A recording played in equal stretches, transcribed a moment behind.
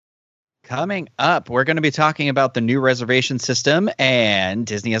Coming up, we're going to be talking about the new reservation system, and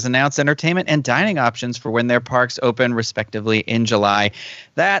Disney has announced entertainment and dining options for when their parks open, respectively, in July.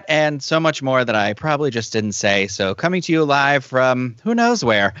 That and so much more that I probably just didn't say. So coming to you live from who knows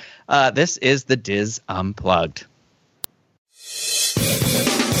where, this is the Diz Unplugged.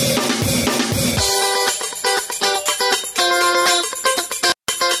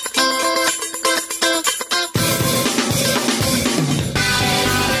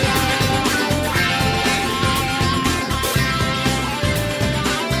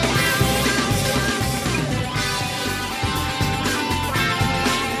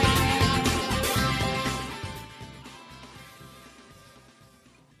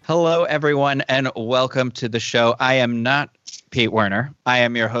 Hello, everyone, and welcome to the show. I am not Pete Werner. I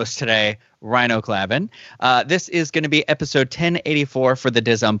am your host today, Rhino Clavin. This is going to be episode 1084 for the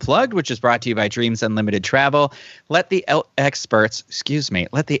Diz Unplugged, which is brought to you by Dreams Unlimited Travel. Let the experts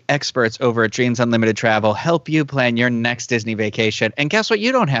over at Dreams Unlimited Travel help you plan your next Disney vacation. And guess what?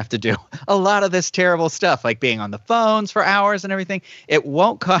 You don't have to do a lot of this terrible stuff, like being on the phones for hours and everything. It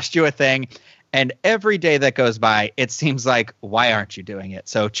won't cost you a thing. And every day that goes by, it seems like, why aren't you doing it?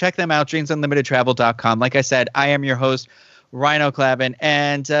 So check them out, dreamsunlimitedtravel.com. Like I said, I am your host, Rhino Clavin.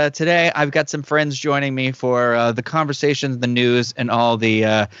 And today I've got some friends joining me for the conversations, the news, and all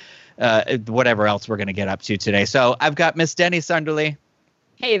the whatever else we're going to get up to today. So I've got Miss Denny Sunderly.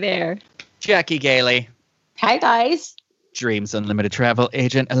 Hey there. Jackie Gailey. Hi, guys. Dreams Unlimited Travel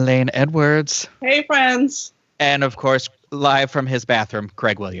agent Elaine Edwards. Hey, friends. And, of course, live from his bathroom,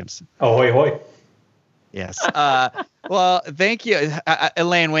 Craig Williams. Ahoy, hoy. Yes. Well, thank you,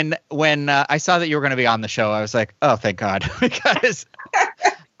 Elaine. When I saw that you were going to be on the show, I was like, oh, thank God. Because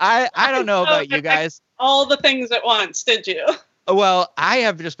I don't know about you guys. All the things at once, did you? Well, I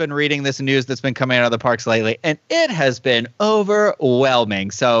have just been reading this news that's been coming out of the parks lately, and it has been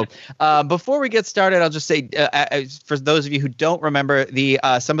overwhelming. So before we get started, I'll just say, for those of you who don't remember,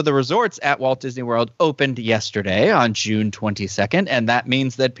 some of the resorts at Walt Disney World opened yesterday on June 22nd, and that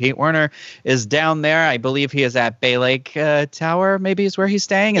means that Pete Werner is down there. I believe he is at Bay Lake Tower, maybe is where he's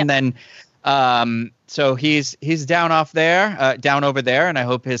staying, and then so he's down over there, and I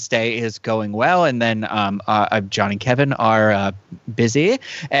hope his stay is going well. And then John and Kevin are busy.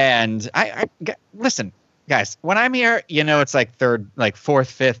 And I listen, guys, when I'm here, it's like fourth,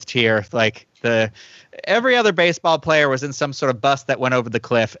 fifth tier. Like every other baseball player was in some sort of bus that went over the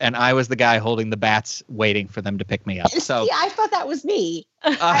cliff, and I was the guy holding the bats, waiting for them to pick me up. So yeah, I thought that was me.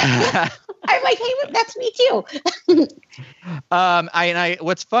 I'm like, hey, that's me too.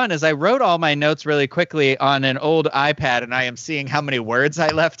 What's fun is I wrote all my notes really quickly on an old iPad, and I am seeing how many words I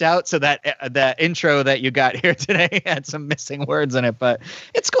left out. So that intro that you got here today had some missing words in it, but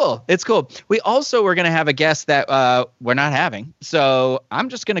it's cool. It's cool. We also were going to have a guest that we're not having, so I'm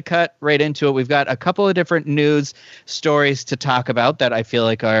just going to cut right into it. We've got a couple of different news stories to talk about that I feel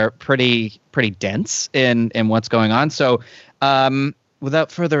like are pretty dense in what's going on. So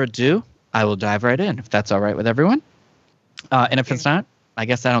without further ado, I will dive right in, if that's all right with everyone. And if it's not, I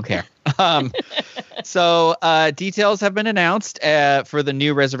guess I don't care. So details have been announced for the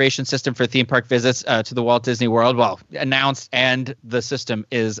new reservation system for theme park visits to the Walt Disney World. Well, announced, and the system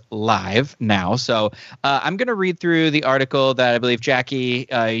is live now. So I'm going to read through the article that I believe Jackie,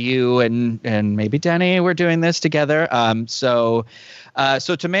 you, and maybe Denny were doing this together. So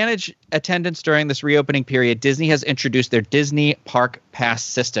to manage attendance during this reopening period, Disney has introduced their Disney Park Pass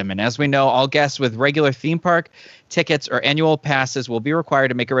system. And as we know, all guests with regular theme park tickets or annual passes will be required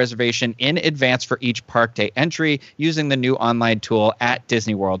to make a reservation in advance for each park day entry using the new online tool at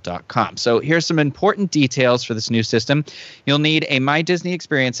disneyworld.com. So here's some important details for this new system. You'll need a My Disney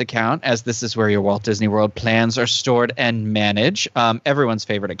Experience account, as this is where your Walt Disney World plans are stored and managed. Everyone's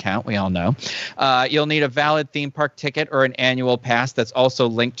favorite account, we all know. You'll need a valid theme park ticket or an annual pass that's also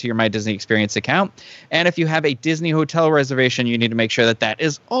linked to your My Disney Experience account. And if you have a Disney hotel reservation, you need to make sure that that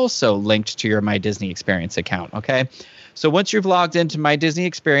is also linked to your My Disney Experience account, okay? So once you've logged into My Disney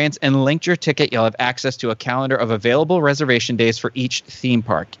Experience and linked your ticket, you'll have access to a calendar of available reservation days for each theme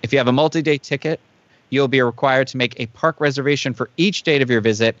park. If you have a multi-day ticket, you'll be required to make a park reservation for each date of your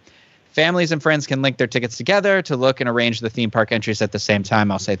visit. Families and friends can link their tickets together to look and arrange the theme park entries at the same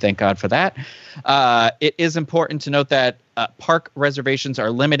time. I'll say thank God for that. It is important to note that park reservations are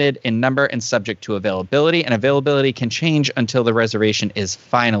limited in number and subject to availability, and availability can change until the reservation is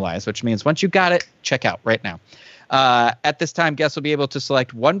finalized, which means once you got it, check out right now. At this time, guests will be able to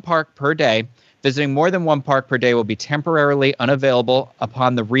select one park per day. Visiting more than one park per day will be temporarily unavailable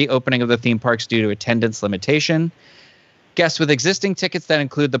upon the reopening of the theme parks due to attendance limitation. Guests with existing tickets that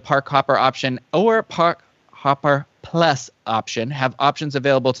include the Park Hopper option or Park Hopper Plus option have options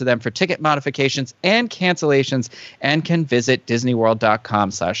available to them for ticket modifications and cancellations, and can visit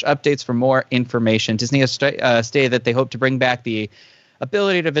disneyworld.com/updates for more information. Disney has stated that they hope to bring back the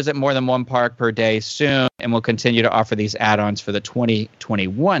ability to visit more than one park per day soon, and will continue to offer these add-ons for the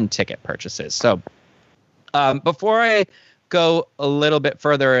 2021 ticket purchases. So before I go a little bit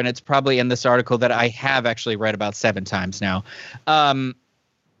further, and it's probably in this article that I have actually read about 7 times now,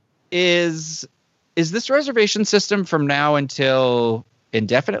 is this reservation system from now until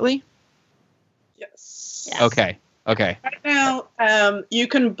indefinitely? Yes. Okay. Right now, you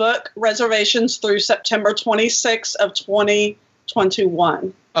can book reservations through September 26th of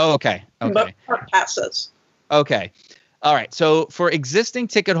 2021. Oh, okay. Book park passes. Okay. All right. So for existing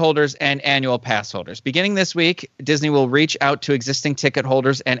ticket holders and annual pass holders, beginning this week, Disney will reach out to existing ticket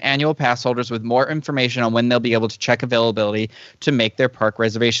holders and annual pass holders with more information on when they'll be able to check availability to make their park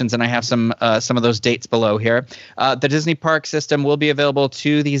reservations. And I have some of those dates below here. The Disney Park system will be available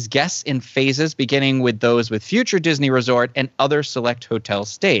to these guests in phases, beginning with those with future Disney Resort and other select hotel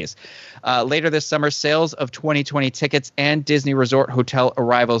stays. Later this summer, sales of 2020 tickets and Disney Resort hotel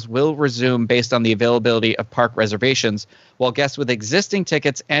arrivals will resume based on the availability of park reservations, while guests with existing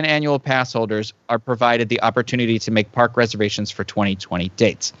tickets and annual pass holders are provided the opportunity to make park reservations for 2020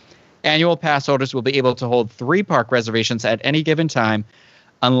 dates. Annual pass holders will be able to hold 3 park reservations at any given time,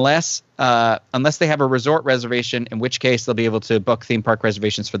 unless they have a resort reservation, in which case they'll be able to book theme park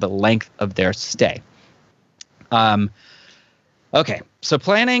reservations for the length of their stay. Okay, so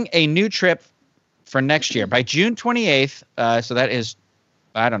planning a new trip for next year by June 28th, so that is,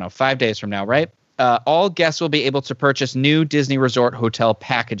 5 days from now, right? All guests will be able to purchase new Disney Resort hotel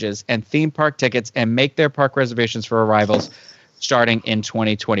packages and theme park tickets and make their park reservations for arrivals starting in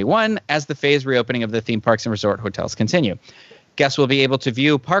 2021 as the phased reopening of the theme parks and resort hotels continue. Guests will be able to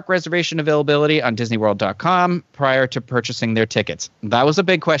view park reservation availability on DisneyWorld.com prior to purchasing their tickets. That was a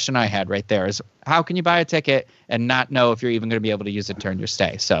big question I had right there, is how can you buy a ticket and not know if you're even going to be able to use it during your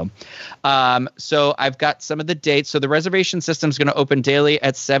stay? So I've got some of the dates. So the reservation system is going to open daily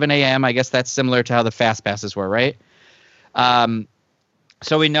at 7 a.m. I guess that's similar to how the Fast Passes were, right?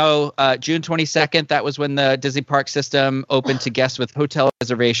 So we know June 22nd, that was when the Disney Park system opened to guests with hotel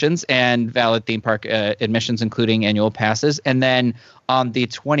reservations and valid theme park admissions, including annual passes. And then on the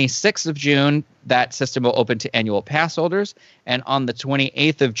 26th of June, that system will open to annual pass holders. And on the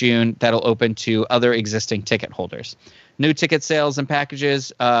 28th of June, that'll open to other existing ticket holders. New ticket sales and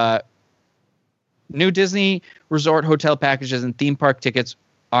packages, new Disney Resort hotel packages and theme park tickets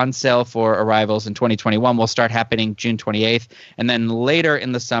on sale for arrivals in 2021 will start happening June 28th. And then later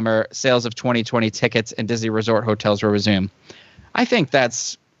in the summer, sales of 2020 tickets and Disney Resort hotels will resume. I think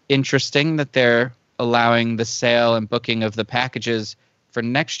that's interesting that they're allowing the sale and booking of the packages for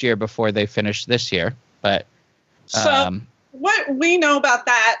next year before they finish this year. But what we know about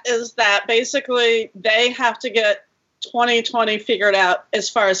that is that basically they have to get 2020 figured out as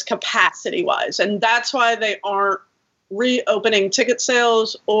far as capacity wise. And that's why they aren't reopening ticket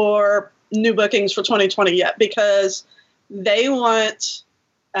sales or new bookings for 2020 yet, because they want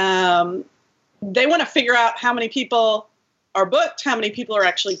to figure out how many people are booked, how many people are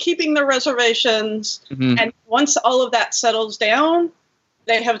actually keeping their reservations. Mm-hmm. And once all of that settles down,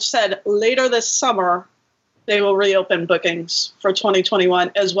 they have said later this summer they will reopen bookings for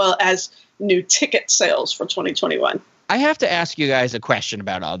 2021 as well as new ticket sales for 2021. I have to ask you guys a question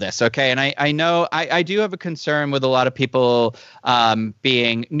about all this, okay? And I know I do have a concern with a lot of people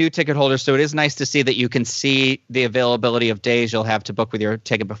being new ticket holders, so it is nice to see that you can see the availability of days you'll have to book with your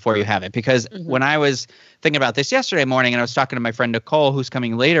ticket before you have it. Because when I was thinking about this yesterday morning, and I was talking to my friend Nicole, who's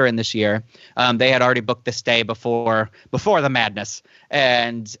coming later in this year, they had already booked this day before the madness.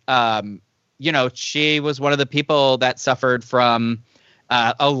 And, she was one of the people that suffered from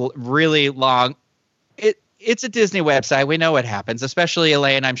a really long... It's a Disney website. We know what happens, especially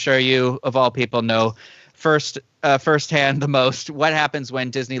Elaine. I'm sure you, of all people, know firsthand the most what happens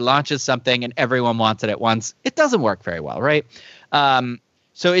when Disney launches something and everyone wants it at once. It doesn't work very well, right?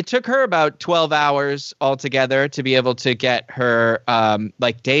 So it took her about 12 hours altogether to be able to get her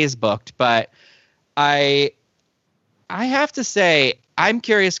days booked. But I have to say, I'm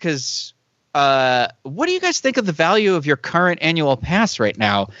curious because what do you guys think of the value of your current annual pass right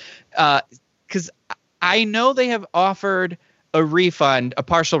now? Because I know they have offered a refund, a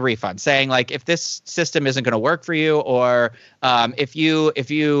partial refund, saying like if this system isn't going to work for you, or if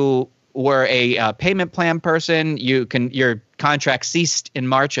you were a payment plan person, your contract ceased in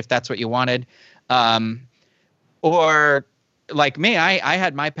March if that's what you wanted, or like me, I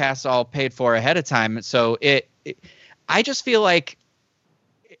had my pass all paid for ahead of time, so I just feel like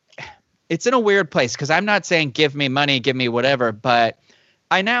it's in a weird place because I'm not saying give me money, give me whatever, but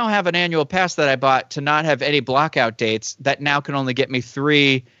I now have an annual pass that I bought to not have any blockout dates that now can only get me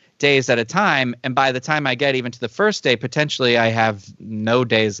 3 days at a time. And by the time I get even to the first day, potentially I have no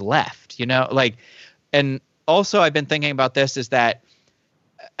days left, like, and also I've been thinking about this is that,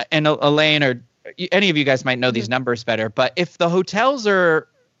 and Elaine or any of you guys might know these numbers better, but if the hotels are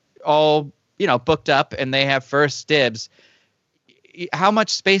all, booked up and they have first dibs, how much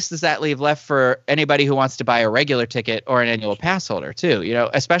space does that leave left for anybody who wants to buy a regular ticket or an annual pass holder too?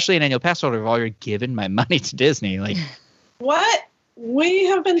 Especially an annual pass holder, I've already given my money to Disney. Like, what we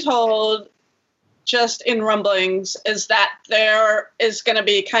have been told just in rumblings is that there is going to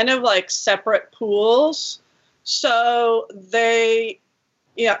be kind of like separate pools. So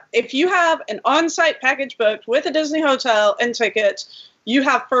if you have an on-site package booked with a Disney hotel and tickets, you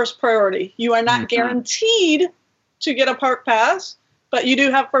have first priority. You are not guaranteed to get a park pass, but you do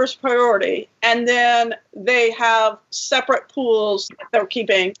have first priority. And then they have separate pools that they're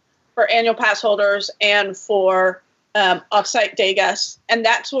keeping for annual pass holders and for off-site day guests. And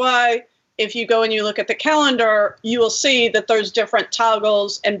that's why if you go and you look at the calendar, you will see that there's different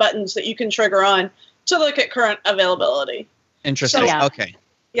toggles and buttons that you can trigger on to look at current availability. Interesting. So, okay.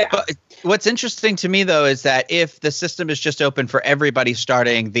 Yeah. But what's interesting to me, though, is that if the system is just open for everybody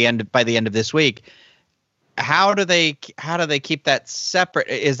starting by the end of this week, how do they keep that separate?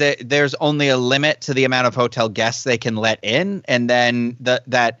 Is that there's only a limit to the amount of hotel guests they can let in, and then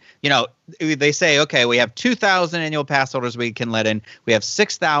they say, okay, we have 2,000 annual pass holders we can let in, we have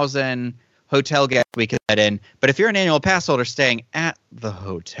 6,000 hotel guests we can let in, but if you're an annual pass holder staying at the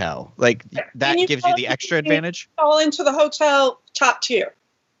hotel, like that gives you the extra advantage. Fall into the hotel top tier.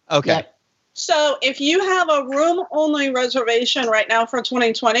 Okay. Yep. So if you have a room-only reservation right now for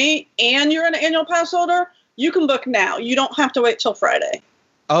 2020 and you're an annual pass holder, you can book now. You don't have to wait till Friday.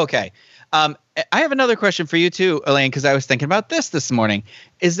 Okay. I have another question for you too, Elaine, because I was thinking about this morning.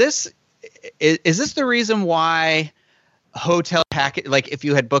 Is this the reason why hotel package, like if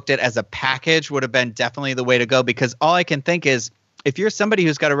you had booked it as a package, would have been definitely the way to go? Because all I can think is if you're somebody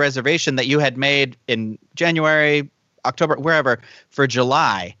who's got a reservation that you had made in January, October, wherever, for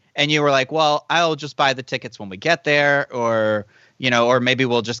July, and you were like, well, I'll just buy the tickets when we get there, or maybe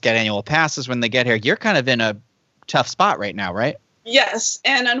we'll just get annual passes when they get here. You're kind of in a tough spot right now, right? Yes.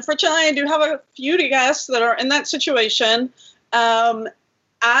 And unfortunately, I do have a few guests that are in that situation.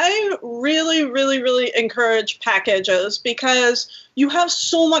 I really, really, really encourage packages because you have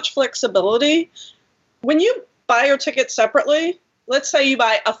so much flexibility. When you buy your ticket separately, let's say you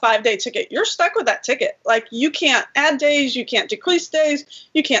buy a 5-day ticket, you're stuck with that ticket. Like you can't add days, you can't decrease days,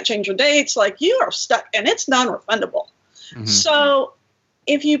 you can't change your dates. Like you are stuck and it's non-refundable. Mm-hmm. So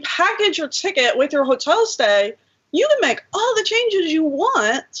if you package your ticket with your hotel stay, you can make all the changes you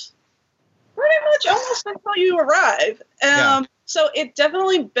want pretty much almost until you arrive. So it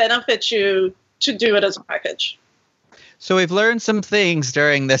definitely benefits you to do it as a package. So we've learned some things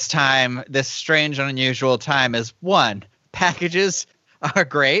during this time, this strange and unusual time. Is one, packages are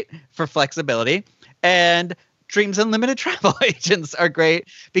great for flexibility, and Dreams Unlimited travel agents are great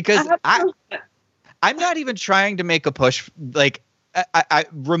because I'm not even trying to make a push. Like I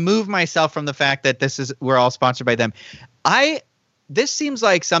remove myself from the fact that we're all sponsored by them. This seems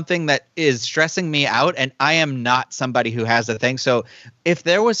like something that is stressing me out, and I am not somebody who has a thing. So if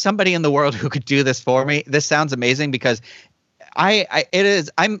there was somebody in the world who could do this for me, this sounds amazing because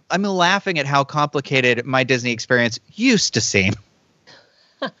I'm laughing at how complicated my Disney experience used to seem.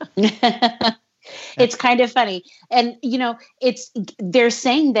 It's kind of funny. And, they're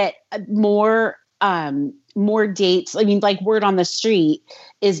saying that more dates, like word on the street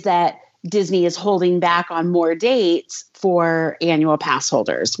is that Disney is holding back on more dates for annual pass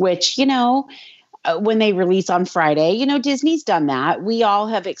holders, which, when they release on Friday, Disney's done that. We all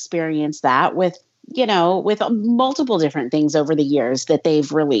have experienced that with multiple different things over the years that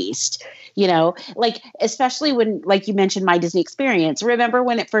they've released, like, especially when, like you mentioned, My Disney Experience. Remember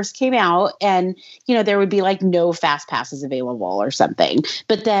when it first came out and, there would be like no fast passes available or something,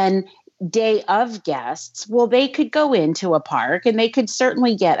 but then day of guests, well, they could go into a park and they could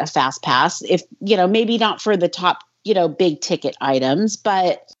certainly get a fast pass if, maybe not for the top, big ticket items,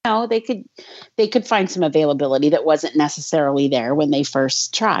 but they could find some availability that wasn't necessarily there when they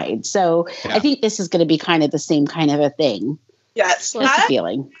first tried. So yeah. I think this is going to be kind of the same kind of a thing. Yes. What's the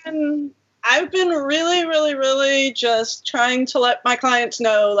feeling? I've been really, really, really just trying to let my clients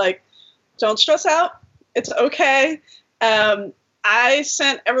know, like, don't stress out. It's okay. I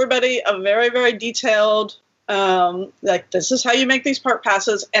sent everybody a very, very detailed, this is how you make these park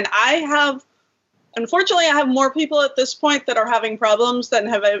passes. And unfortunately, I have more people at this point that are having problems than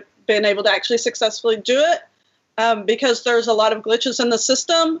been able to actually successfully do it. Because there's a lot of glitches in the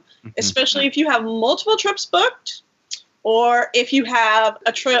system, especially if you have multiple trips booked, or if you have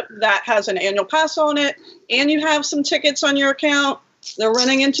a trip that has an annual pass on it and you have some tickets on your account. They're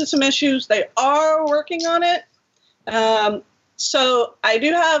running into some issues. They are working on it. So I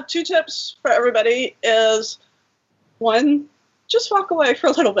do have 2 tips for everybody is, one, just walk away for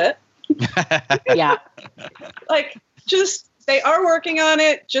a little bit. Yeah. They are working on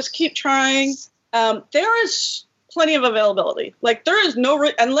it. Just keep trying. There is plenty of availability. There is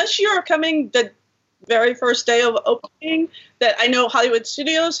unless you're coming the very first day of opening, that I know Hollywood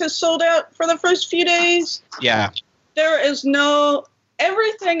Studios has sold out for the first few days. Yeah. There is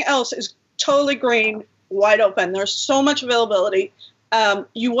everything else is totally green, wide open. There's so much availability.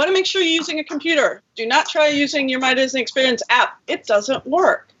 You want to make sure you're using a computer. Do not try using your My Disney Experience app. It doesn't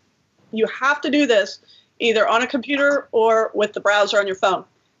work. You have to do this either on a computer or with the browser on your phone.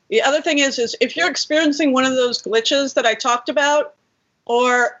 The other thing is if you're experiencing one of those glitches that I talked about,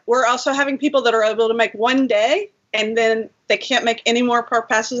 or we're also having people that are able to make one day and then they can't make any more park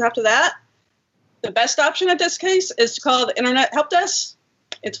passes after that, the best option in this case is to call the Internet Help Desk.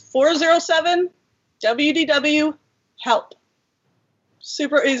 It's 407 WDW HELP.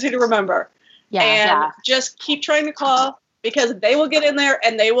 Super easy to remember. Just keep trying to call, because they will get in there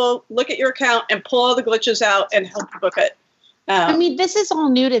and they will look at your account and pull all the glitches out and help you book it. This is all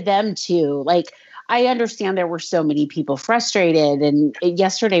new to them too. I understand there were so many people frustrated, and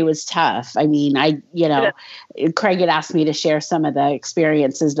yesterday was tough. Craig had asked me to share some of the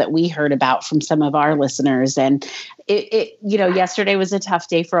experiences that we heard about from some of our listeners. And yesterday was a tough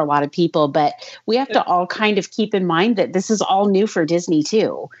day for a lot of people, but we have to all kind of keep in mind that this is all new for Disney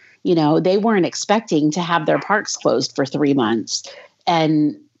too. They weren't expecting to have their parks closed for 3 months.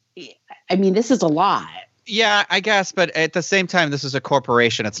 And this is a lot. Yeah, I guess. But at the same time, this is a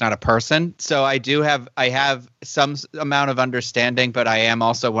corporation. It's not a person. So I have some amount of understanding, but I am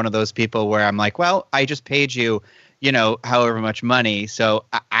also one of those people where I'm like, well, I just paid you, however much money. So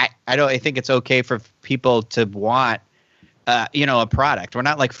I think it's okay for people to want, a product. We're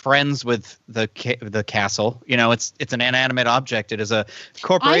not friends with the castle. It's an inanimate object. It is a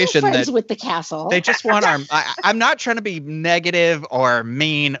corporation. I'm friends with the castle. They just want our. I'm not trying to be negative or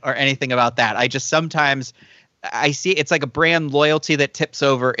mean or anything about that. I just sometimes I see it's like a brand loyalty that tips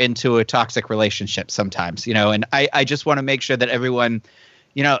over into a toxic relationship sometimes. And I just want to make sure that everyone.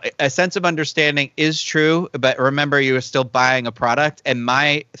 A sense of understanding is true, but remember, you are still buying a product. And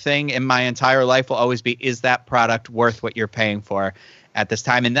my thing in my entire life will always be, is that product worth what you're paying for at this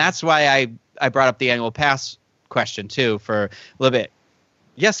time? And that's why I brought up the annual pass question, too, for a little bit.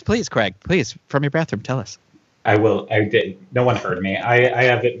 Yes, please, Craig. Please, from your bathroom, tell us. I will. I did. No one heard me. I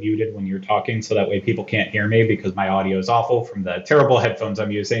have it muted when you're talking, so that way people can't hear me, because my audio is awful from the terrible headphones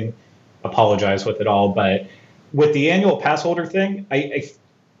I'm using. Apologize with it all. But with the annual pass holder thing,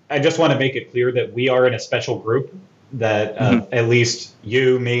 I just want to make it clear that we are in a special group that at least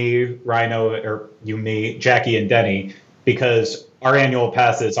you, me, Rhino, or you, me, Jackie, and Denny, because our annual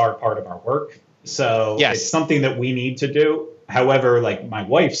passes are part of our work. So It's something that we need to do. However, my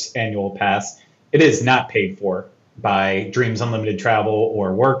wife's annual pass, it is not paid for by Dreams Unlimited Travel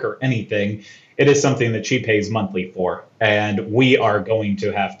or work or anything. It is something that she pays monthly for. And we are going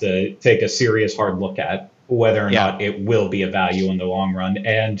to have to take a serious hard look at whether or not it will be a value in the long run.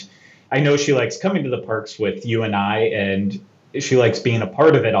 And I know she likes coming to the parks with you and I, and she likes being a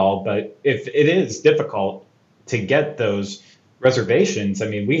part of it all. But if it is difficult to get those reservations,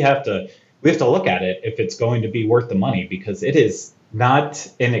 we have to look at it if it's going to be worth the money, because it is not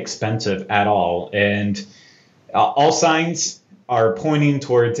inexpensive at all. And all signs are pointing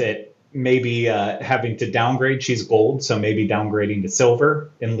towards it maybe having to downgrade. She's gold, so maybe downgrading to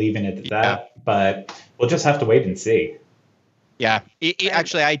silver and leaving it at that. But we'll just have to wait and see. Yeah.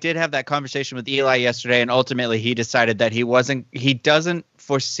 Actually, I did have that conversation with Eli yesterday, and ultimately he decided that he doesn't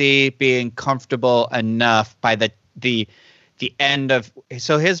foresee being comfortable enough by the end of,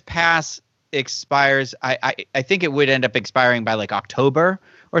 so his pass expires. I think it would end up expiring by October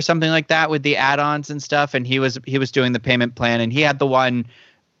or something like that with the add-ons and stuff. And he was doing the payment plan, and he had the one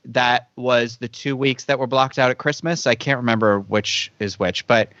that was the 2 weeks that were blocked out at Christmas. I can't remember which is which,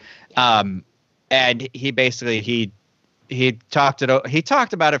 but and he basically he talked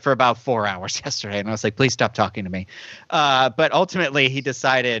about it for about 4 hours yesterday, and I was like, please stop talking to me. But ultimately, he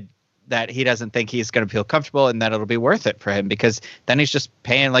decided that he doesn't think he's going to feel comfortable and that it'll be worth it for him, because then he's just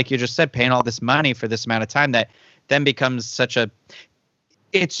paying, like you just said, paying all this money for this amount of time that then becomes such a.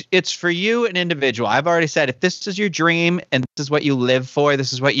 It's for you, an individual. I've already said, if this is your dream and this is what you live for,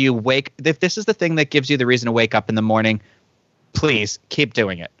 this is what you if this is the thing that gives you the reason to wake up in the morning, please keep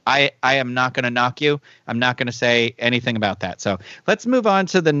doing it. I am not going to knock you. I'm not going to say anything about that. So let's move on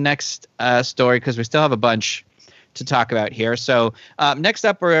to the next story because we still have a bunch to talk about here. So next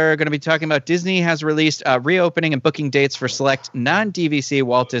up, we're going to be talking about Disney has released reopening and booking dates for select non-DVC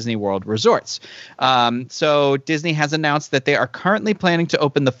Walt Disney World resorts. So Disney has announced that they are currently planning to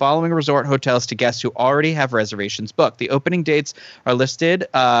open the following resort hotels to guests who already have reservations booked. The opening dates are listed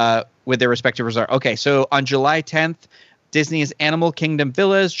with their respective resort. Okay, so on July 10th, Disney's Animal Kingdom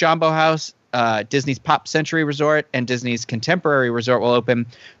Villas, Jambo House, Disney's Pop Century Resort, and Disney's Contemporary Resort will open.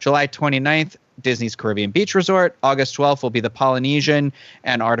 July 29th, Disney's Caribbean Beach Resort. August 12th will be the Polynesian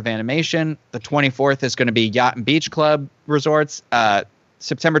and Art of Animation. The 24th is going to be Yacht and Beach Club Resorts.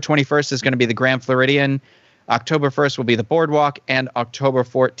 September 21st is going to be the Grand Floridian. October 1st will be the Boardwalk, and October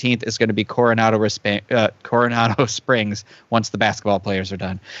 14th is going to be Coronado Springs once the basketball players are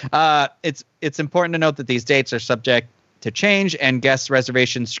done. It's important to note that these dates are subject to change, and guest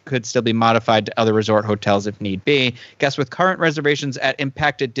reservations could still be modified to other resort hotels if need be. Guests with current reservations at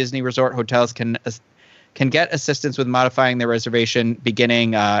impacted Disney resort hotels can get assistance with modifying their reservation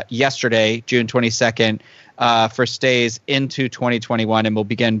beginning yesterday, June 22nd, for stays into 2021, and will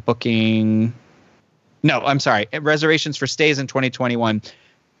begin booking. No, I'm sorry. Reservations for stays in 2021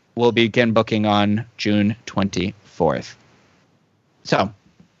 will begin booking on June 24th. So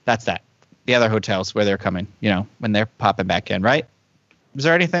that's that. The other hotels where they're coming, when they're popping back in, right? Is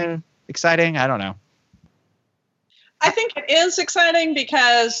there anything exciting? I don't know. I think it is exciting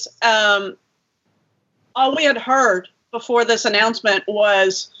because all we had heard before this announcement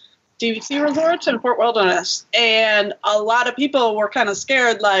was DVC resorts in Fort Wilderness. And a lot of people were kind of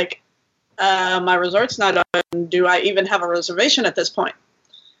scared, like, my resort's not open. Do I even have a reservation at this point?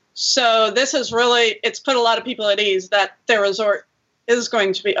 So this is really, it's put a lot of people at ease that their resort is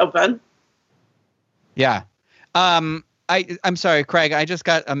going to be open. Yeah. I'm sorry, Craig. I just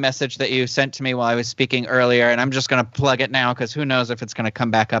got a message that you sent to me while I was speaking earlier, and I'm just going to plug it now because who knows if it's going to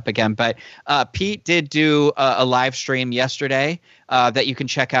come back up again. But Pete did do a live stream yesterday that you can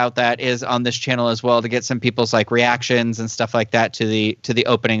check out that is on this channel as well to get some people's reactions and stuff like that to the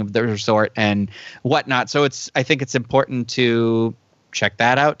opening of the resort and whatnot. So I think it's important to check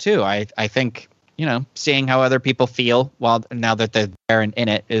that out too. I think, seeing how other people feel now that they're there and in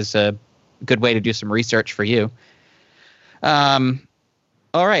it is a good way to do some research for you. All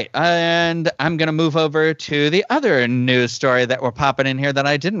right. And I'm going to move over to the other news story that we're popping in here that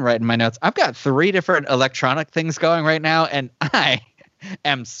I didn't write in my notes. I've got 3 different electronic things going right now, and I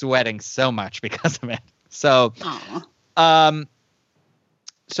am sweating so much because of it. So,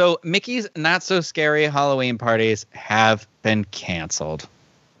 so Mickey's Not So Scary Halloween parties have been canceled.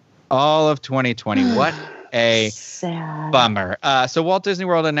 All of 2020. What a sad bummer. So Walt Disney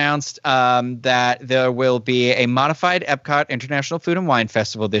World announced that there will be a modified Epcot International Food and Wine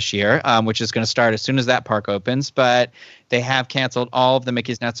Festival this year, which is going to start as soon as that park opens. But they have canceled all of the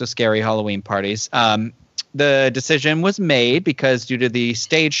Mickey's Not So Scary Halloween parties. The decision was made because due to the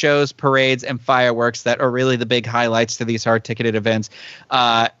stage shows, parades, and fireworks that are really the big highlights to these hard-ticketed events,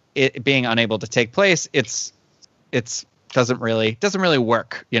 it being unable to take place, it's doesn't really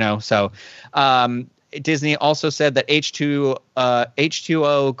work, So Disney also said that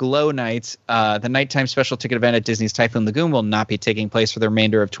H2O Glow Nights, the nighttime special ticket event at Disney's Typhoon Lagoon, will not be taking place for the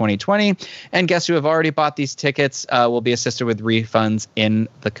remainder of 2020. And guests who have already bought these tickets will be assisted with refunds in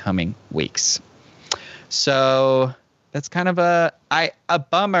the coming weeks. So that's kind of a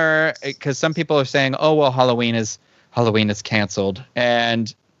bummer because some people are saying, oh, well, Halloween is canceled.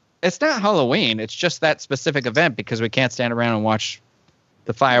 And it's not Halloween. It's just that specific event because we can't stand around and watch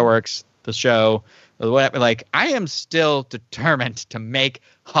the fireworks, the show, or whatever. I am still determined to make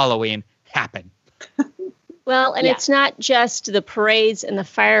Halloween happen. Well, and it's not just the parades and the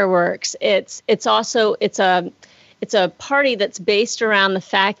fireworks. It's also a party that's based around the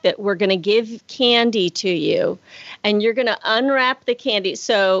fact that we're going to give candy to you, and you're going to unwrap the candy.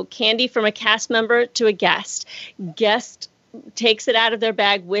 So candy from a cast member to a guest. Guest takes it out of their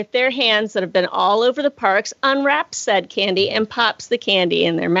bag with their hands that have been all over the parks, unwraps said candy, and pops the candy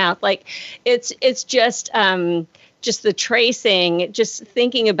in their mouth. It's just the tracing, just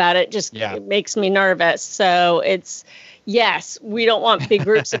thinking about it, it makes me nervous. So yes, we don't want big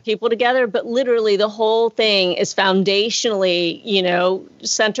groups of people together, but literally the whole thing is foundationally,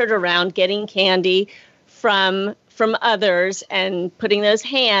 centered around getting candy from others and putting those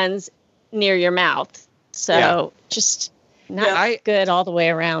hands near your mouth. So just not good all the way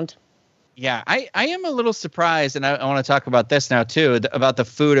around. Yeah, I am a little surprised, and I want to talk about this now too, about the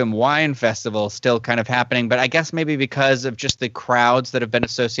Food and Wine Festival still kind of happening, but I guess maybe because of just the crowds that have been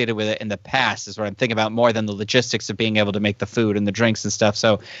associated with it in the past is what I'm thinking about more than the logistics of being able to make the food and the drinks and stuff.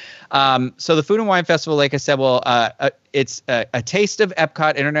 So, so the Food and Wine Festival, like I said, it's a taste of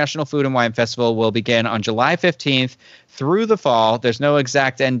Epcot International Food and Wine Festival will begin on July 15th through the fall. There's no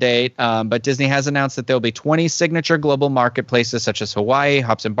exact end date, but Disney has announced that there will be 20 signature global marketplaces such as Hawaii,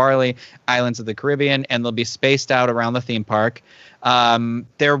 hops and barley, islands of the Caribbean, and they'll be spaced out around the theme park.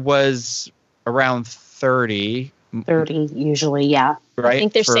 There was around 30. 30 usually, yeah. Right? I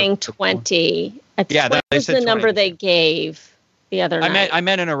think they're saying 20. Yeah, that was the 20. number they gave the other night. I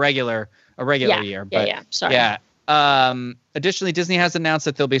meant in a regular year. But sorry. Yeah. Additionally, Disney has announced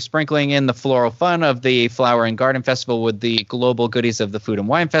that they'll be sprinkling in the floral fun of the Flower and Garden Festival with the global goodies of the Food and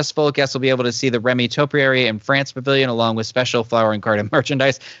Wine Festival. Guests will be able to see the Remy Topiary and France Pavilion along with special Flower and Garden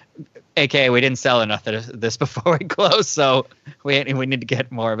merchandise. AKA, we didn't sell enough of this before we closed, so we need to get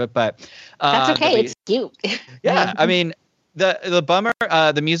more of it. But that's okay. It's cute. Yeah, I mean, the bummer,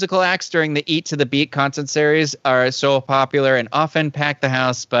 the musical acts during the Eat to the Beat concert series are so popular and often pack the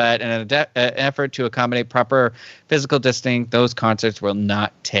house, but in an effort to accommodate proper physical distancing, those concerts will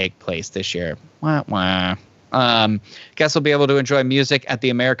not take place this year. Wah, wah. Guests will be able to enjoy music at the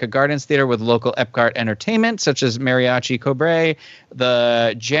America Gardens Theater with local Epcot entertainment, such as Mariachi Cobre,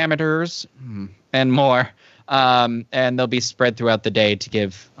 the Jammers, and more. And they'll be spread throughout the day to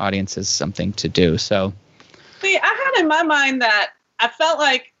give audiences something to do. So, see, I had in my mind that I felt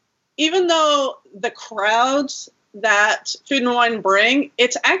like even though the crowds that Food and Wine bring,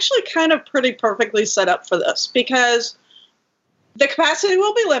 it's actually kind of pretty perfectly set up for this because the capacity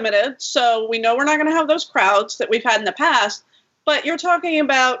will be limited. So we know we're not going to have those crowds that we've had in the past, but you're talking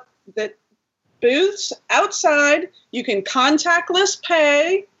about the booths outside. You can contactless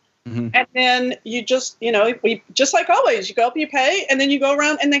pay. Mm-hmm. And then you just, we just like always, you go up, you pay, and then you go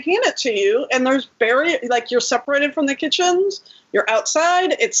around and they hand it to you. And there's you're separated from the kitchens. You're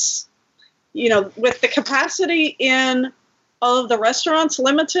outside. It's, with the capacity in all of the restaurants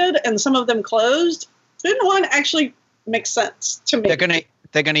limited and some of them closed, Food and Wine actually makes sense to me.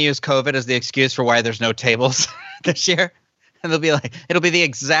 They're gonna use COVID as the excuse for why there's no tables this year. And they'll be like, it'll be the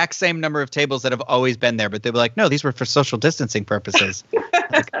exact same number of tables that have always been there, but they'll be like, no, these were for social distancing purposes.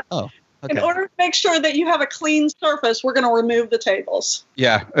 Like, oh, okay. In order to make sure that you have a clean surface, we're going to remove the tables.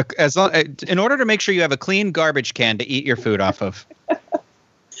 Yeah, in order to make sure you have a clean garbage can to eat your food off of.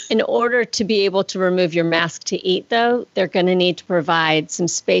 In order to be able to remove your mask to eat, though, they're going to need to provide some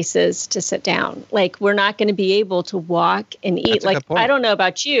spaces to sit down. Like, we're not going to be able to walk and eat. Like, I don't know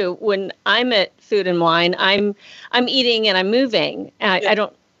about you. When I'm at Food and Wine, I'm eating and I'm moving. I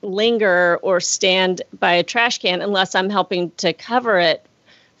don't linger or stand by a trash can unless I'm helping to cover it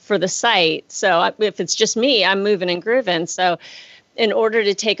for the site. So if it's just me, I'm moving and grooving. So in order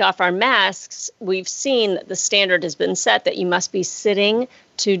to take off our masks, we've seen that the standard has been set that you must be sitting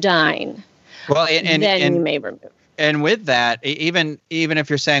to dine. Well, and then you may remove. And with that, even if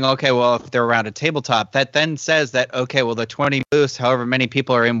you're saying, okay, well, if they're around a tabletop, that then says that, okay, well, the 20 booths, however many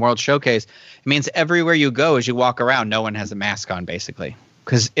people are in World Showcase, it means everywhere you go as you walk around, no one has a mask on, basically.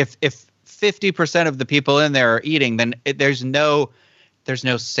 Because if 50% of the people in there are eating, then there's no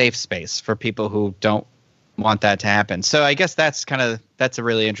safe space for people who don't want that to happen. So I guess that's a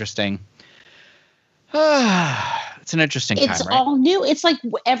really interesting. It's an interesting time, It's right? all new. It's like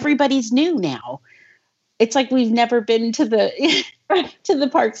everybody's new now. It's like we've never been to the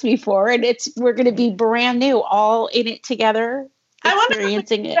parks before, and we're going to be brand new, all in it together,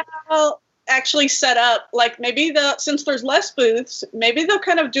 experiencing it. I'll actually set up like maybe since there's less booths, maybe they'll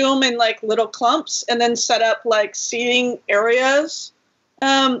kind of do them in like little clumps and then set up like seating areas.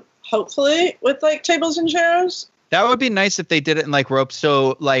 Hopefully with like tables and chairs. That would be nice if they did it in like ropes.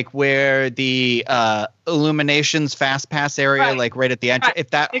 So like where the Illuminations Fast Pass area, like right at the entrance,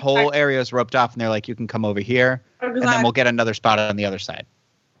 if that whole area is roped off and they're like, you can come over here and then we'll get another spot on the other side.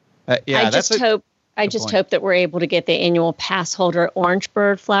 Yeah, I just hope that we're able to get the annual pass holder Orange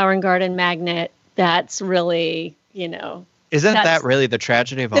Bird Flower and Garden magnet. That's really, Isn't that really the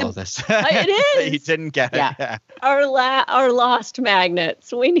tragedy of all of this? It is. You didn't get it. Yeah. Our lost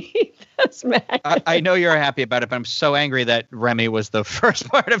magnets. We need those magnets. I know you're happy about it, but I'm so angry that Remy was the first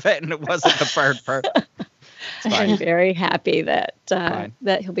part of it and it wasn't the third part. I'm very happy that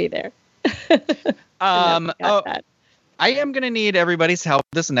he'll be there. I am going to need everybody's help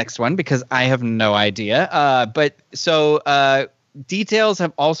with this next one because I have no idea. Details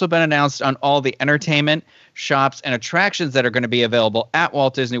have also been announced on all the entertainment, shops, and attractions that are going to be available at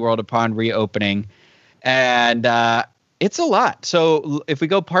Walt Disney World upon reopening. And It's a lot. So if we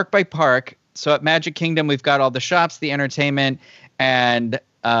go park by park, so at Magic Kingdom, we've got all the shops, the entertainment, and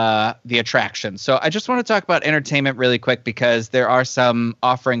the attractions. So I just want to talk about entertainment really quick because there are some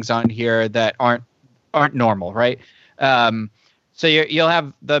offerings on here that aren't normal, right? So you'll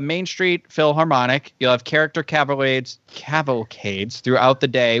have the Main Street Philharmonic. You'll have character cavalcades throughout the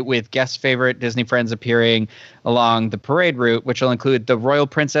day with guest favorite Disney friends appearing along the parade route, which will include the Royal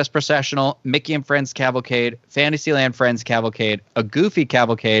Princess Processional, Mickey and Friends Cavalcade, Fantasyland Friends Cavalcade, a Goofy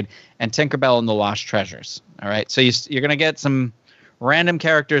Cavalcade, and Tinkerbell and the Lost Treasures. All right, so you're going to get some random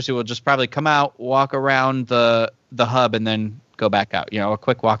characters who will just probably come out, walk around the hub, and then go back out. A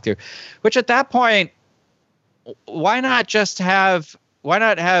quick walkthrough, which at that point, why not have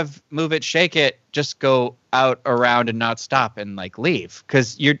Move It, Shake It just go out around and not stop and leave?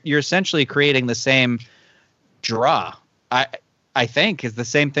 Because you're essentially creating the same draw. I think is the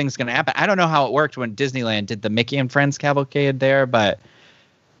same thing's going to happen. I don't know how it worked when Disneyland did the Mickey and Friends Cavalcade there, but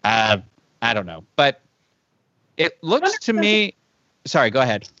I don't know. But it looks to me. Sorry, go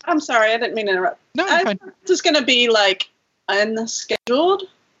ahead. I'm sorry, I didn't mean to interrupt. No, I think this is going to be unscheduled.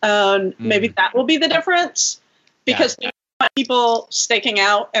 Maybe that will be the difference. Because they want people staking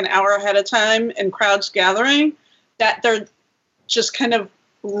out an hour ahead of time and crowds gathering, that they're just kind of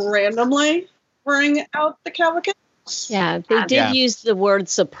randomly bring out the cavalcade. Yeah, they did use the word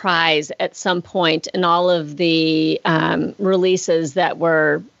surprise at some point in all of the releases that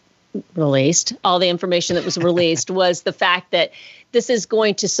were released. All the information that was released was the fact that this is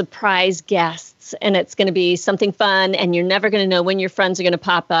going to surprise guests and it's going to be something fun and you're never going to know when your friends are going to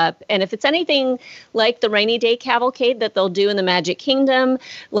pop up. And if it's anything like the rainy day cavalcade that they'll do in the Magic Kingdom,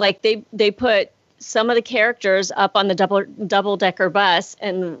 they put some of the characters up on the double-decker bus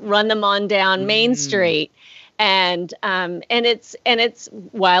and run them on down Main Street. And it's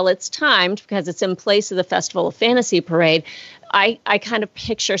while it's timed because it's in place of the Festival of Fantasy Parade, I kind of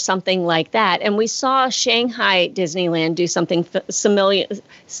picture something like that. And we saw Shanghai Disneyland do something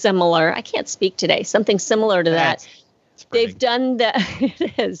similar. I can't speak today. Something similar to that. They've done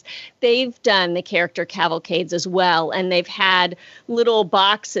They've done the character cavalcades as well, and they've had little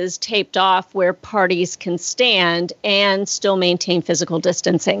boxes taped off where parties can stand and still maintain physical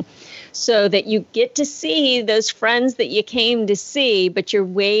distancing, so that you get to see those friends that you came to see, but you're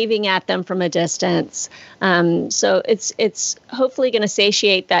waving at them from a distance. So it's hopefully going to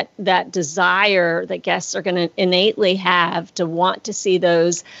satiate that desire that guests are going to innately have to want to see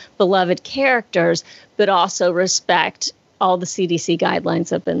those beloved characters, but also respect all the CDC guidelines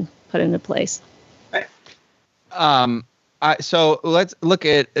have been put into place. Right. So let's look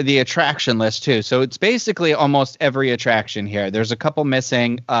at the attraction list too. So it's basically almost every attraction here. There's a couple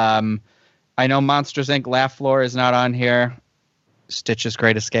missing. I know Monsters Inc. Laugh Floor is not on here. Stitch's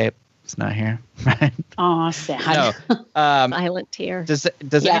Great Escape is not here. Oh, sad. No. Silent tear. Does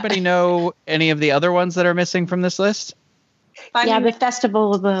anybody know any of the other ones that are missing from this list? The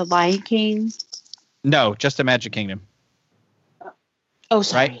Festival of the Lion King. No, just a Magic Kingdom. Oh,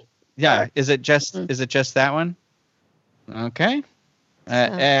 sorry. Right? Yeah. Is it just that one? Okay.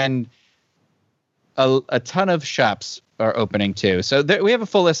 And a ton of shops are opening too. So we have a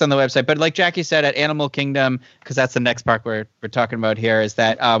full list on the website. But like Jackie said, at Animal Kingdom, because that's the next park we're talking about here, is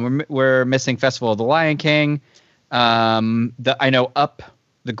that we're missing Festival of the Lion King. I know Up,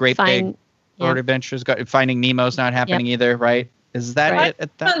 the Great Big World Adventures. Finding Nemo's not happening either, right? Is that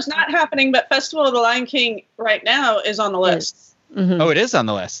it? Nemo's not happening, but Festival of the Lion King right now is on the list. Mm-hmm. Oh, it is on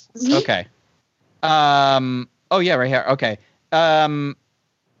the list. Mm-hmm. Okay. Oh yeah, right here. Okay.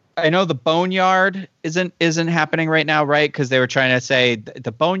 I know the Boneyard isn't happening right now, right? Because they were trying to say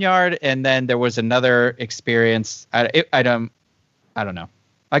the Boneyard, and then there was another experience. I don't know.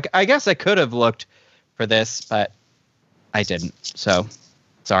 I guess I could have looked for this, but I didn't. So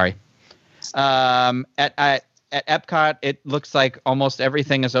sorry. At Epcot, it looks like almost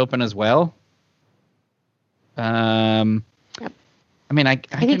everything is open as well. I mean, I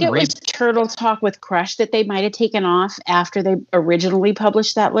think it was Turtle Talk with Crush that they might have taken off after they originally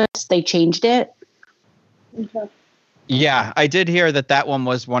published that list. They changed it. Okay. Yeah, I did hear that one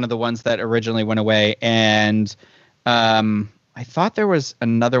was one of the ones that originally went away. And I thought there was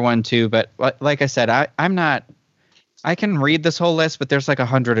another one too. But like I said, I can read this whole list, but there's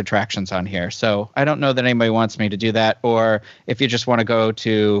 100 attractions on here. So I don't know that anybody wants me to do that. Or if you just want to go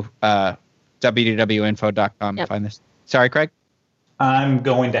to www.info.com and find this. Sorry, Craig? I'm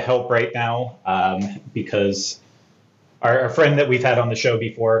going to help right now because our friend that we've had on the show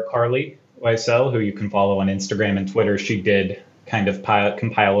before, Carly Weissel, who you can follow on Instagram and Twitter, she did kind of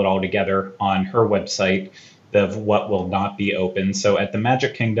compile it all together on her website of what will not be open. So at the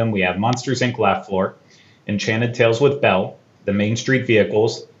Magic Kingdom, we have Monsters Inc. Laugh Floor. Enchanted Tales with Belle, the Main Street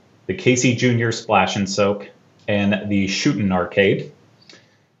Vehicles, the Casey Jr. Splash and Soak, and the Shootin' Arcade.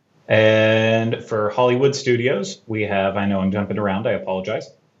 And for Hollywood Studios, we have, I know I'm jumping around, I apologize.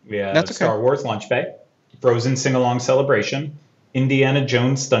 We have That's okay. Star Wars Launch Bay, Frozen Sing-Along Celebration, Indiana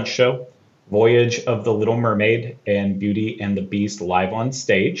Jones Stunt Show, Voyage of the Little Mermaid, and Beauty and the Beast live on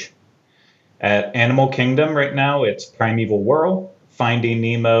stage. At Animal Kingdom right now, it's Primeval Whirl, Finding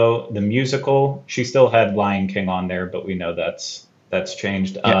Nemo, the musical. She still had Lion King on there, but we know that's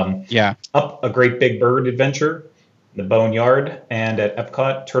changed. Up, A Great Big Bird Adventure, The Boneyard, and at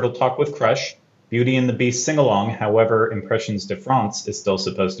Epcot, Turtle Talk with Crush, Beauty and the Beast Sing-Along. However, Impressions de France is still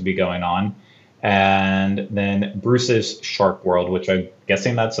supposed to be going on. And then Bruce's Shark World, which I'm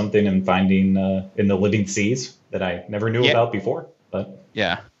guessing that's something in Finding in the Living Seas that I never knew about before. But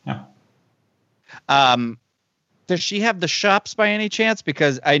yeah. Does she have the shops by any chance?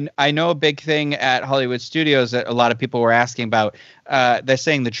 Because I know a big thing at Hollywood Studios that a lot of people were asking about. They're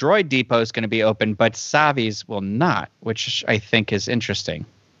saying the Droid Depot is going to be open, but Savi's will not, which I think is interesting.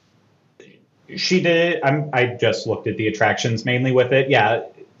 She did. I just looked at the attractions mainly with it. Yeah,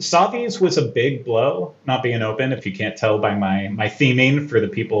 Savi's was a big blow not being open. If you can't tell by my theming for the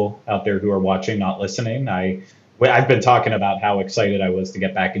people out there who are watching, not listening, I've been talking about how excited I was to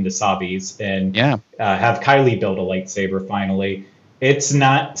get back into Savi's and have Kylie build a lightsaber finally. It's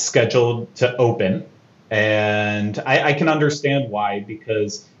not scheduled to open, and I can understand why,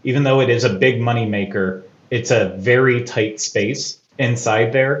 because even though it is a big money maker, it's a very tight space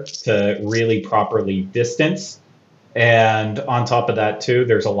inside there to really properly distance. And on top of that, too,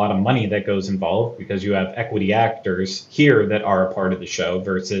 there's a lot of money that goes involved because you have equity actors here that are a part of the show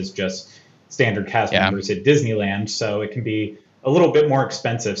versus just standard cast members at Disneyland. So it can be a little bit more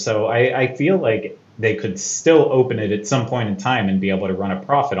expensive. So I feel like they could still open it at some point in time and be able to run a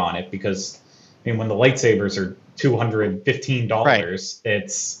profit on it because, I mean, when the lightsabers are $215,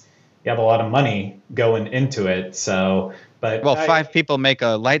 it's you have a lot of money going into it. So, but five people make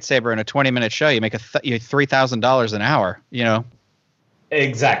a lightsaber in a 20-minute show. You make $3,000 an hour. You know.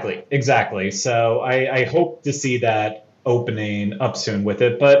 Exactly. So I hope to see that opening up soon with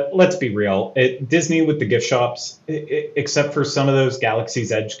it. But let's be real. Disney with the gift shops, except for some of those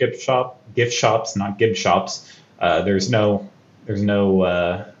Galaxy's Edge gift shops, not gift shops. There's no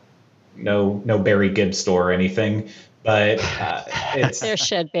Barry Gibbs store or anything. But there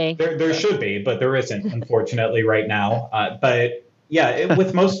should be. There should be, but there isn't, unfortunately, right now. But yeah,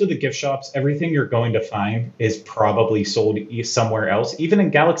 with most of the gift shops, everything you're going to find is probably sold somewhere else. Even in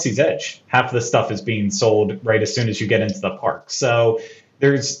Galaxy's Edge, half of the stuff is being sold right as soon as you get into the park. So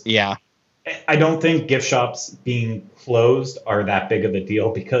I don't think gift shops being closed are that big of a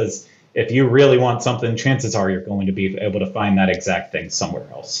deal because if you really want something, chances are you're going to be able to find that exact thing somewhere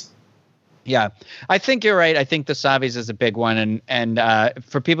else. Yeah, I think you're right. I think the Savi's is a big one. And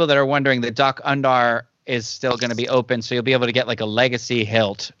for people that are wondering, the Doc Undar is still going to be open. So you'll be able to get like a legacy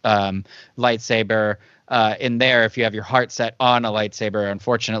hilt lightsaber in there if you have your heart set on a lightsaber.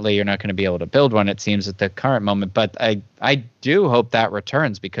 Unfortunately, you're not going to be able to build one, it seems, at the current moment. But I do hope that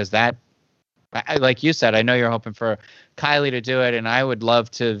returns because that, like you said, I know you're hoping for Kylie to do it. And I would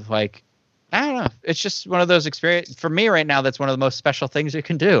love to, like, I don't know. It's just one of those experiences for me right now. That's one of the most special things you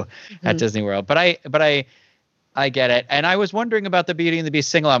can do at Disney World. But I get it. And I was wondering about the Beauty and the Beast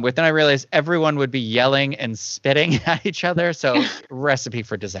sing-along, but then I realized everyone would be yelling and spitting at each other. So recipe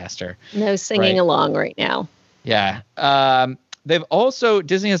for disaster. No singing along right now. Yeah.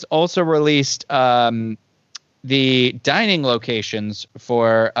 Disney has also released the dining locations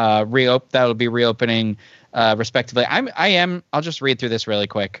for that will be reopening respectively. I'll just read through this really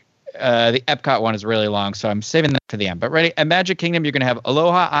quick. The Epcot one is really long, so I'm saving that to the end. But ready? At Magic Kingdom, you're going to have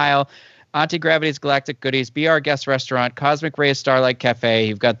Aloha Isle, Auntie Gravity's Galactic Goodies, Be Our Guest Restaurant, Cosmic Rays Starlight Cafe.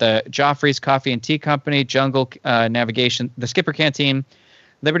 You've got the Joffrey's Coffee and Tea Company, Jungle Navigation, the Skipper Canteen,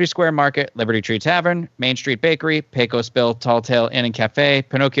 Liberty Square Market, Liberty Tree Tavern, Main Street Bakery, Pecos Bill, Tall Tale Inn and Cafe,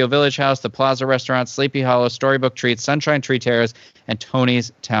 Pinocchio Village House, the Plaza Restaurant, Sleepy Hollow, Storybook Treats, Sunshine Tree Terrace, and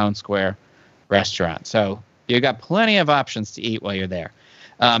Tony's Town Square Restaurant. So you got plenty of options to eat while you're there.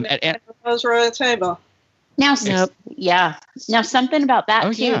 Those were at the table. Now, Now, something about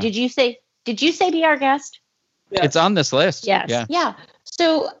that too. Yeah. Did you say Be Our Guest? Yes. It's on this list. Yes. Yeah.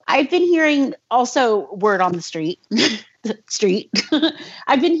 So I've been hearing also word on the street.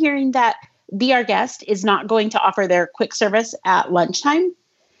 I've been hearing that Be Our Guest is not going to offer their quick service at lunchtime.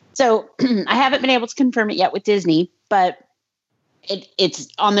 So I haven't been able to confirm it yet with Disney, but it's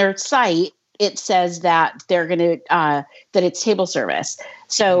on their site. it says that they're going to that it's table service.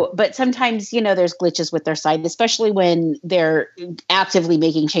 So, but sometimes there's glitches with their site, especially when they're actively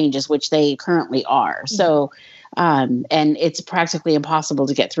making changes, which they currently are. So, and it's practically impossible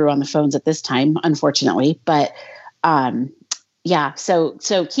to get through on the phones at this time, unfortunately. But yeah, so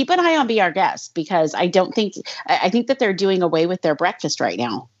keep an eye on Be Our Guest, because I think that they're doing away with their breakfast right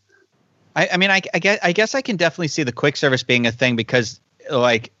now. I mean, I guess I can definitely see the quick service being a thing, because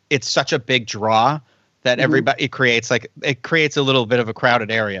like it's such a big draw that everybody it creates a little bit of a crowded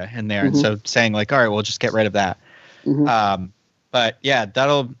area in there. And so saying like, all right, we'll just get rid of that. But yeah,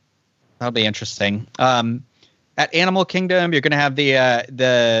 that'll be interesting. At Animal Kingdom, you're going to have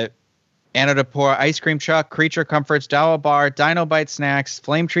the Anodapur Ice Cream Truck, Creature Comforts, Dawa Bar, Dino Bite Snacks,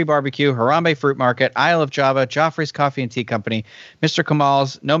 Flame Tree Barbecue, Harambe Fruit Market, Isle of Java, Joffrey's Coffee and Tea Company, Mr.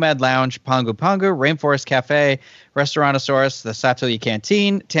 Kamal's, Nomad Lounge, Pangu Pangu, Rainforest Cafe, Restaurantosaurus, the Satoyi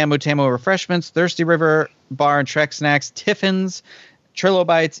Canteen, Tamu Tamu Refreshments, Thirsty River Bar and Trek Snacks, Tiffin's, Trillo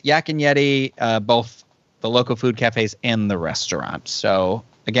Bites, Yak and Yeti, both the local food cafes and the restaurant. So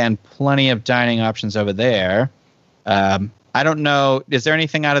again, plenty of dining options over there. I don't know. Is there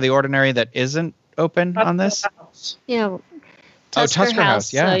anything out of the ordinary that isn't open on this? Yeah. Tusker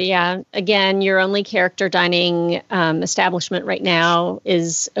House. Yeah. So yeah, again, your only character dining establishment right now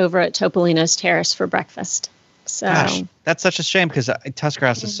is over at Topolino's Terrace for breakfast. So gosh, that's such a shame, because Tusker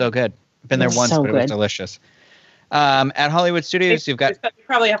House is so good. I've been there once, but it was delicious. At Hollywood Studios, you've got. You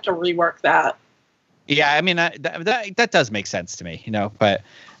probably have to rework that. Yeah, I mean that does make sense to me, but.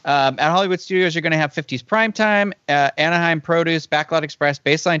 At Hollywood Studios, you're going to have 50s Primetime, Anaheim Produce, Backlot Express,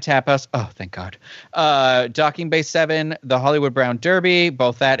 Baseline Tapas. Oh, thank God. Docking Bay 7, the Hollywood Brown Derby,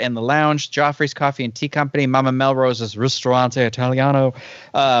 both that and the Lounge, Joffrey's Coffee and Tea Company, Mama Melrose's Ristorante Italiano,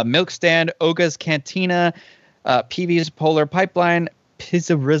 Milk Stand, Oga's Cantina, PV's Polar Pipeline,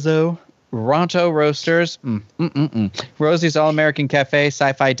 Pizzerizzo, Ronto Roasters, Rosie's All-American Cafe,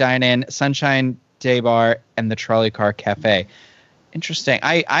 Sci-Fi Dine-In, Sunshine Day Bar, and the Trolley Car Cafe. Interesting.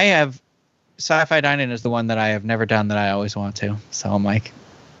 I have Sci-Fi Dining is the one that I have never done that I always want to. So I'm like,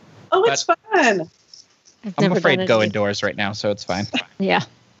 oh, it's fun. I'm afraid to go indoors right now, so it's fine. Yeah.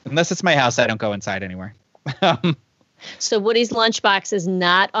 Unless it's my house, I don't go inside anywhere. So Woody's Lunchbox is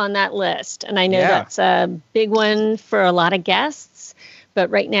not on that list. And I know that's a big one for a lot of guests. But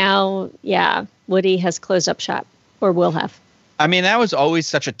right now, yeah, Woody has closed up shop, or will have. I mean, that was always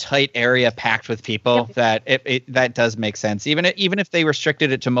such a tight area packed with people that that does make sense. Even if they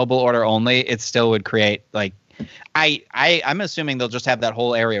restricted it to mobile order only, it still would create like I'm assuming they'll just have that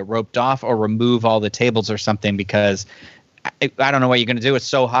whole area roped off or remove all the tables or something, because I don't know what you're going to do. It's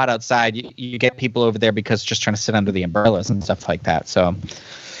so hot outside. You get people over there because just trying to sit under the umbrellas and stuff like that. So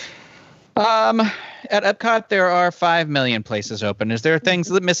at Epcot, there are 5 million places open. Is there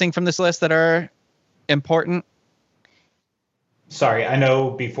things missing from this list that are important? Sorry, I know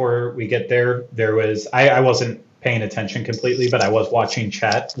before we get there was I wasn't paying attention completely, but I was watching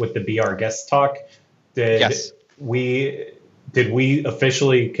chat with the Be Our Guest talk. Did we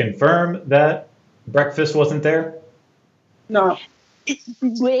officially confirm that breakfast wasn't there? No.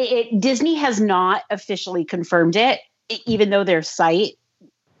 Disney has not officially confirmed it, even though their site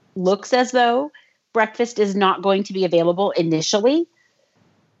looks as though breakfast is not going to be available initially.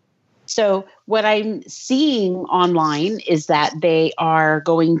 So what I'm seeing online is that they are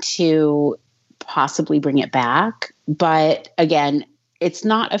going to possibly bring it back. But again, it's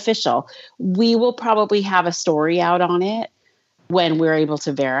not official. We will probably have a story out on it when we're able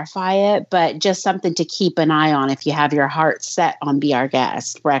to verify it, but just something to keep an eye on if you have your heart set on Be Our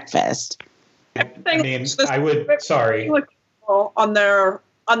Guest breakfast. I mean, I would, sorry.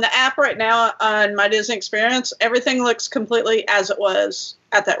 On the app right now on My Disney Experience, everything looks completely as it was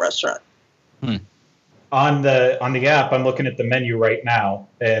at that restaurant. On the app, I'm looking at the menu right now,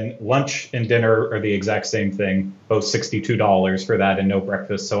 and lunch and dinner are the exact same thing, both $62 for that and no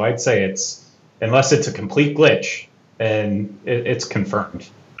breakfast. So I'd say it's, unless it's a complete glitch, and it's confirmed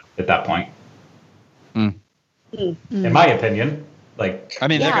at that point. In my opinion, like, I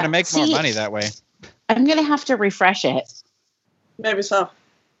mean, they're going to make more money that way. I'm going to have to refresh it. Maybe so.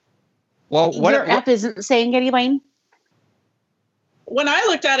 Well, your app isn't saying it, Elaine? When I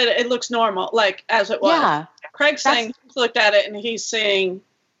looked at it, it looks normal, like as it was. Yeah, Craig's saying he's looked at it and he's seeing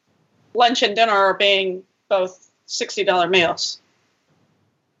lunch and dinner are being both $60 meals.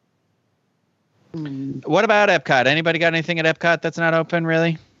 What about Epcot? Anybody got anything at Epcot that's not open,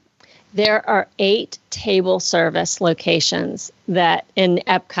 really? There are 8 table service locations that in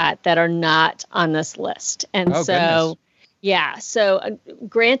Epcot that are not on this list. And so, goodness. Yeah. So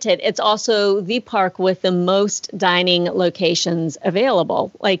granted, it's also the park with the most dining locations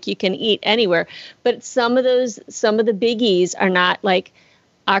available. Like you can eat anywhere, but some of the biggies are not like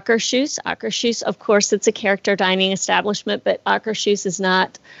Akershus. Akershus, of course, it's a character dining establishment, but Akershus is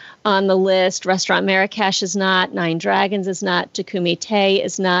not on the list. Restaurant Marrakesh is not. Nine Dragons is not. Takumi Te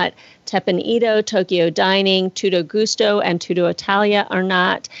is not. Teppan Edo, Tokyo Dining, Tutto Gusto, and Tutto Italia are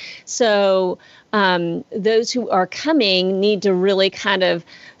not. So those who are coming need to really kind of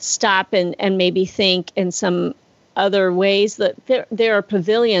stop and maybe think in some other ways that there are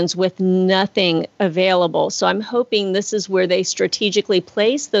pavilions with nothing available. So I'm hoping this is where they strategically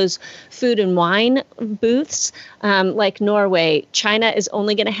place those food and wine booths, like Norway. China is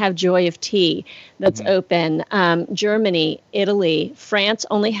only going to have Joy of Tea that's open. Germany, Italy, France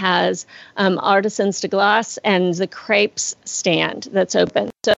only has Artisans de Glace and the crepes stand that's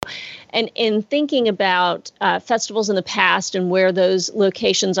open. So, and in thinking about festivals in the past and where those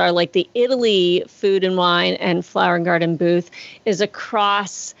locations are, like the Italy Food and Wine and Flower and Garden booth is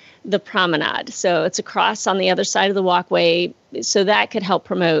across the promenade. So it's across on the other side of the walkway. So that could help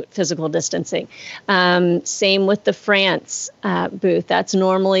promote physical distancing. Same with the France booth. That's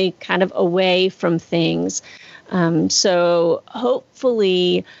normally kind of away from things. So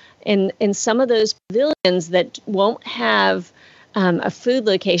hopefully in some of those pavilions that won't have a food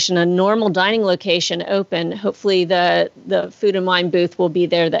location, a normal dining location open, hopefully the food and wine booth will be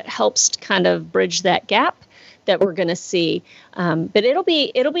there that helps kind of bridge that gap that we're going to see. But it'll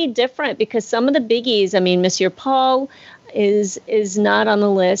be different because some of the biggies, I mean, Monsieur Paul is not on the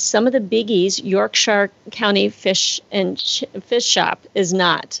list. Some of the biggies, Yorkshire County Fish Shop is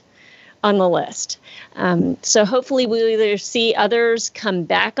not on the list. So hopefully we'll either see others come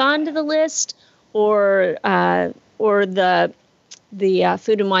back onto the list or the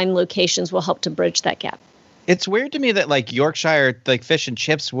food and wine locations will help to bridge that gap. It's weird to me that like Yorkshire, like fish and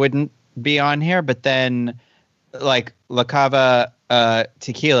chips wouldn't be on here, but then like La Cava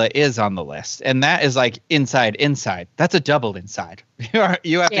tequila is on the list. And that is like inside. That's a double inside.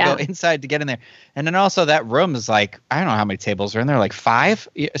 You have to go inside to get in there. And then also that room is like, I don't know how many tables are in there, like 5.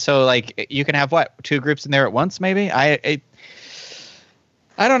 So like you can have 2 groups in there at once, maybe. I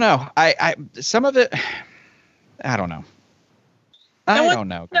don't know. I some of it, I don't know. I don't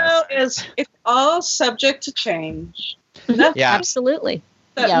know. No, it's all subject to change. Yeah, absolutely.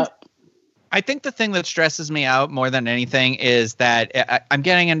 Yeah. I think the thing that stresses me out more than anything is that I'm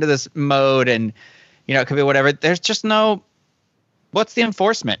getting into this mode, and it could be whatever. There's just what's the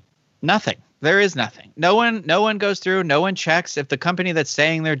enforcement? Nothing. There is nothing. No one goes through. No one checks. If the company that's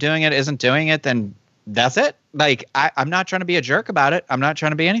saying they're doing it isn't doing it, then that's it. Like I'm not trying to be a jerk about it. I'm not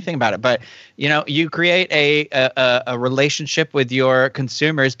trying to be anything about it. But you create a relationship with your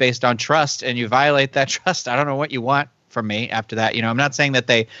consumers based on trust, and you violate that trust. I don't know what you want from me after that. I'm not saying that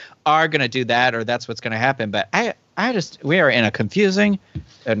they are going to do that or that's what's going to happen. But we are in a confusing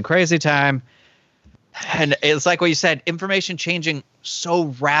and crazy time. And it's like what you said, information changing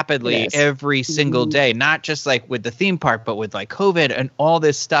so rapidly every single day, not just like with the theme park, but with like COVID and all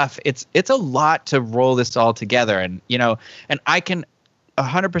this stuff. It's a lot to roll this all together. And, and I can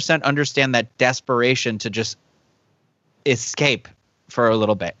 100% understand that desperation to just escape for a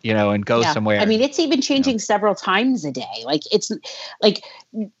little bit, and go somewhere. I mean, it's even changing several times a day. Like it's like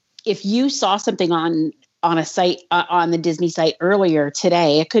if you saw something on a site on the Disney site earlier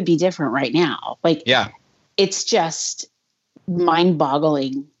today, it could be different right now. Like, it's just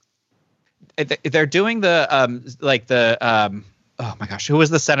mind-boggling. They're doing oh my gosh, who was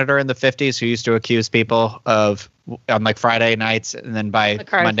the senator in the 50s who used to accuse people of on like Friday nights and then by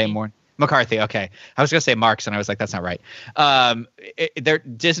McCarthy. Monday morning? McCarthy. Okay. I was going to say Marx and I was like, that's not right.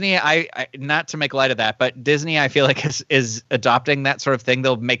 Disney, I not to make light of that, but Disney, I feel like is adopting that sort of thing.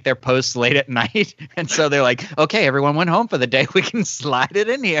 They'll make their posts late at night. And so they're like, okay, everyone went home for the day. We can slide it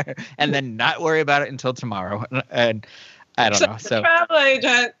in here and then not worry about it until tomorrow. And I don't know. So travel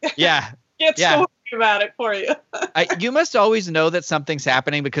agent. Yeah. Gets to worry about it for you. You must always know that something's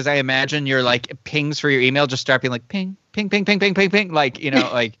happening because I imagine your like pings for your email just start being like ping, ping, ping, ping, ping, ping, ping. Like,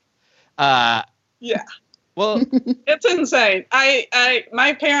 like, yeah. Well, it's insane.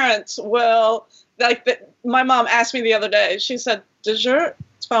 My parents will my mom asked me the other day, she said, does your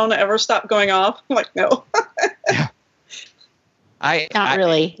phone ever stop going off? I'm like, no. Not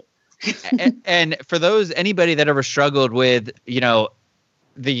really. And for anybody that ever struggled with,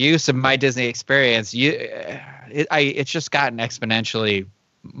 the use of My Disney Experience, it's just gotten exponentially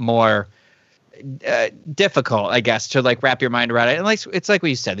more difficult, I guess, to like wrap your mind around it. And like it's like what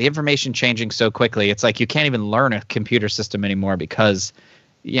you said, the information changing so quickly. It's like you can't even learn a computer system anymore because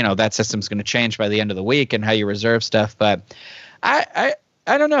that system's going to change by the end of the week and how you reserve stuff. But I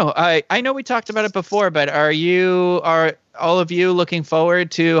don't know. I know we talked about it before, but are all of you looking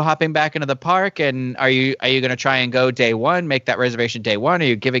forward to hopping back into the park? And are you going to try and go day one, make that reservation day one? Are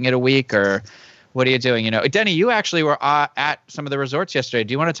you giving it a week, or what are you doing? Denny, you actually were at some of the resorts yesterday.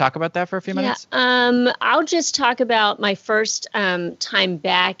 Do you want to talk about that for a few minutes? I'll just talk about my first time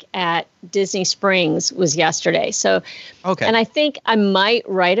back at Disney Springs was yesterday. So, okay. And I think I might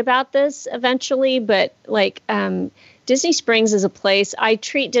write about this eventually, but Disney Springs is a place I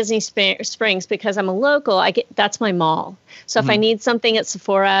treat Disney Springs because I'm a local. That's my mall. So if I need something at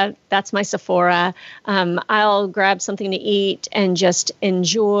Sephora, that's my Sephora. I'll grab something to eat and just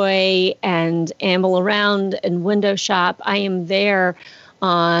enjoy and amble around and window shop. I am there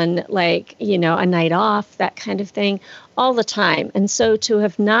on a night off, that kind of thing, all the time. And so to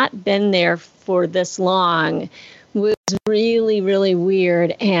have not been there for this long was really, really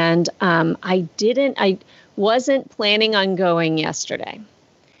weird. And I wasn't planning on going yesterday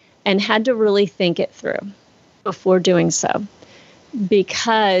and had to really think it through before doing so,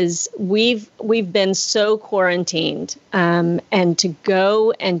 because we've been so quarantined, and to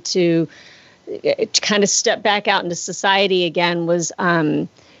go and to kind of step back out into society again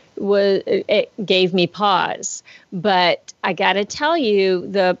it gave me pause. But I got to tell you,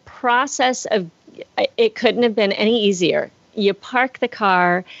 the process it couldn't have been any easier. You park the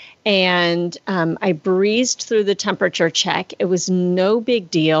car, and I breezed through the temperature check. It was no big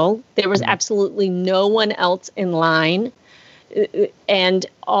deal. There was absolutely no one else in line. And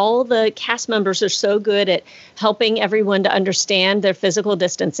all the cast members are so good at helping everyone to understand their physical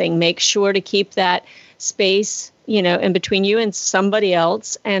distancing, make sure to keep that space, in between you and somebody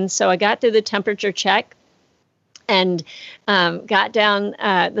else. And so I got through the temperature check and got down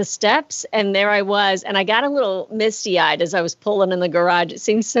the steps, and there I was. And I got a little misty-eyed as I was pulling in the garage. It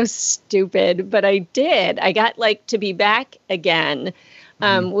seems so stupid, but I did. I got to be back again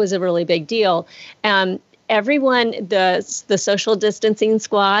was a really big deal. Everyone, the social distancing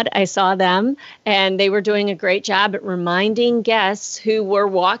squad, I saw them, and they were doing a great job at reminding guests who were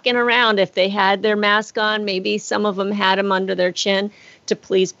walking around, if they had their mask on, maybe some of them had them under their chin, to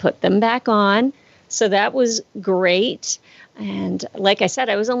please put them back on. So that was great. And like I said,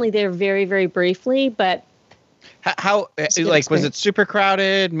 I was only there very, very briefly, but how was it super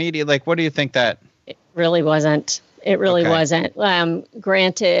crowded, media? What do you think that? It really wasn't. It really wasn't.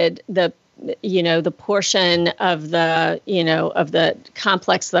 Granted, the portion of the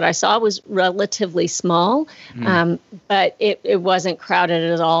complex that I saw was relatively small, but it wasn't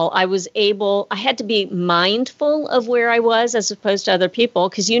crowded at all. I had to be mindful of where I was as opposed to other people,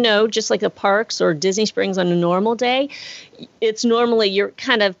 because just like the parks or Disney Springs on a normal day, it's normally you're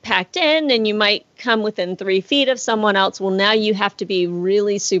kind of packed in and you might come within 3 feet of someone else. Well, now you have to be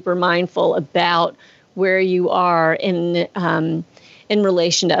really super mindful about where you are in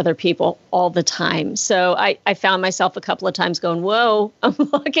relation to other people all the time. So I found myself a couple of times going, whoa, I'm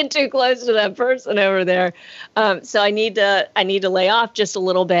walking too close to that person over there. So I need to lay off just a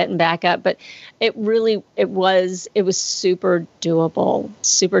little bit and back up. But it was super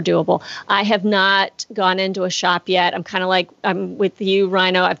doable. I have not gone into a shop yet. I'm kind of I'm with you,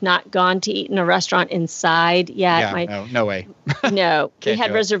 Rhino. I've not gone to eat in a restaurant inside yet. Yeah, no way. No, we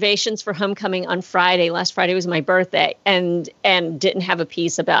had reservations for homecoming on Friday. Last Friday was my birthday, and didn't have a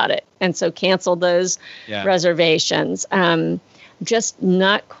piece about it, and so canceled those reservations. Just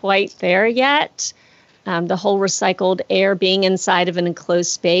not quite there yet. The whole recycled air being inside of an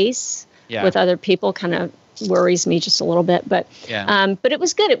enclosed space with other people kind of worries me just a little bit, but it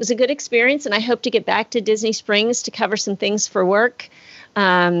was good. It was a good experience, and I hope to get back to Disney Springs to cover some things for work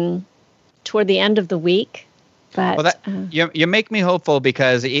toward the end of the week. But you make me hopeful,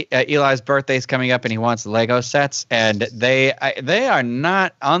 because Eli's birthday is coming up and he wants Lego sets, and they are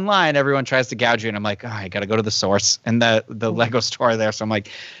not online. Everyone tries to gouge you, and I'm like, I got to go to the source and the Lego store there. So I'm like,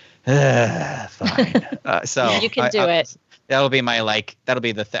 fine. So you can do it. That'll be that'll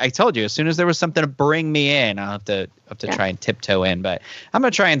be the thing. I told you, as soon as there was something to bring me in, I'll have to try and tiptoe in. But I'm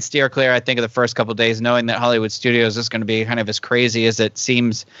going to try and steer clear, I think, of the first couple of days, knowing that Hollywood Studios is going to be kind of as crazy as it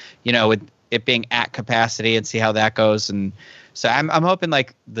seems, with it being at capacity, and see how that goes. And so I'm hoping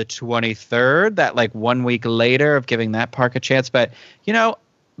the 23rd, that 1 week later, of giving that park a chance. But,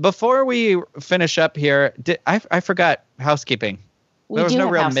 before we finish up here, I forgot housekeeping. There was no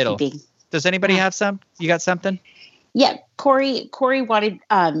real middle. Does anybody have some? You got something? Yeah, Corey wanted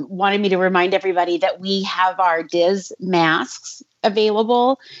me to remind everybody that we have our Diz masks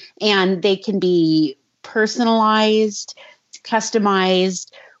available, and they can be personalized,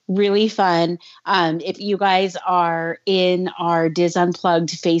 customized really fun. If you guys are in our Diz Unplugged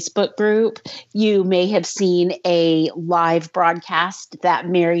Facebook group, you may have seen a live broadcast that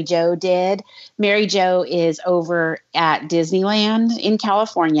Mary Jo did. Mary Jo is over at Disneyland in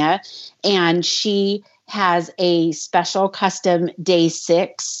California, and she has a special custom day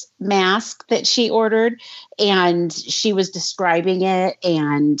 6 mask that she ordered, and she was describing it,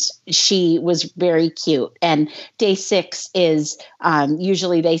 and she was very cute. And day 6 is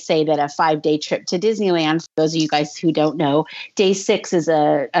usually they say that a 5-day trip to Disneyland, for those of you guys who don't know, day 6 is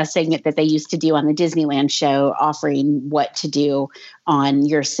a segment that they used to do on the Disneyland show, offering what to do on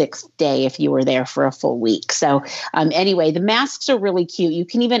your 6th day if you were there for a full week. So anyway, the masks are really cute. You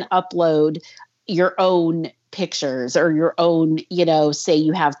can even upload your own pictures or your own, say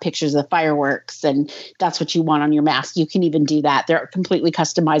you have pictures of fireworks and that's what you want on your mask. You can even do that. They're completely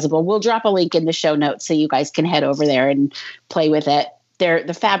customizable. We'll drop a link in the show notes so you guys can head over there and play with it.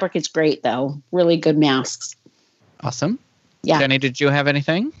 The fabric is great though. Really good masks. Awesome. Yeah. Jenny, did you have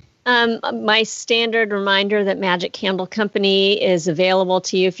anything? My standard reminder that Magic Candle Company is available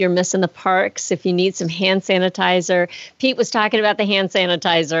to you if you're missing the parks, if you need some hand sanitizer. Pete was talking about the hand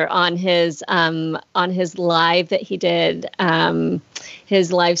sanitizer on his live that he did,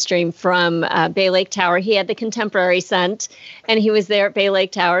 his live stream from Bay Lake Tower. He had the contemporary scent, and he was there at Bay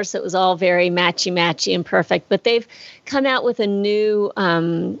Lake Tower, so it was all very matchy and perfect. But they've come out with a new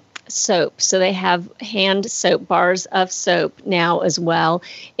soap. So they have hand soap, bars of soap now as well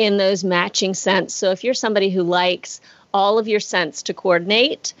in those matching scents. So if you're somebody who likes all of your scents to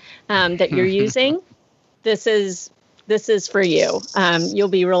coordinate that you're using, this is for you. You'll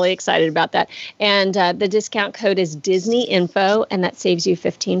be really excited about that. And the discount code is Disney Info, and that saves you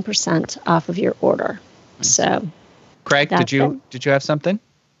 15% off of your order. So Craig, did you have something?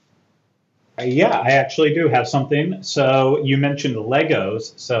 Yeah, I actually do have something. So you mentioned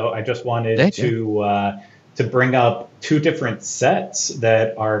Legos, so I just wanted to bring up 2 different sets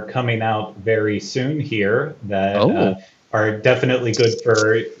that are coming out very soon here that are definitely good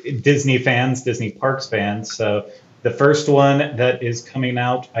for Disney fans, Disney Parks fans. So the first one that is coming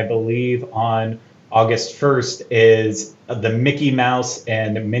out, I believe, on August 1st is the Mickey Mouse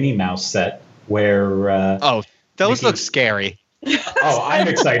and Minnie Mouse set, where those look scary. I'm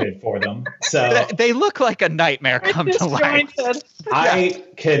excited for them. So they look like a nightmare come to life. I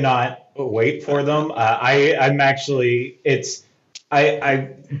cannot wait for them. I'm actually I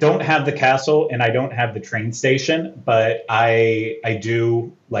don't have the castle and I don't have the train station, but I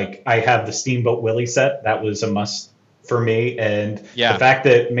do I have the Steamboat Willie set. That was a must for me, and the fact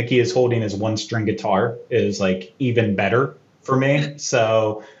that Mickey is holding his 1-string guitar is even better for me.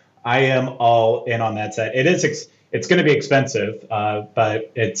 So I am all in on that set. It's going to be expensive,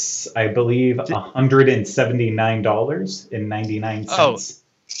 but it's, I believe, $179.99. Oh,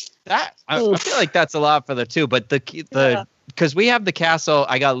 I feel like that's a lot for the 2, but because we have the castle,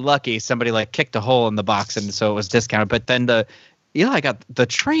 I got lucky. Somebody kicked a hole in the box, and so it was discounted. But then I got the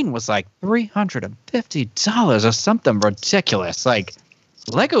train was $350 or something ridiculous.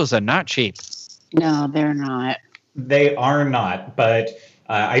 Legos are not cheap. No, they're not. They are not, but.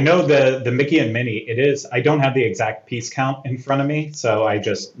 I know the Mickey and Minnie, it is, I don't have the exact piece count in front of me, so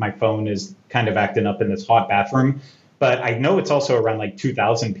my phone is kind of acting up in this hot bathroom, but I know it's also around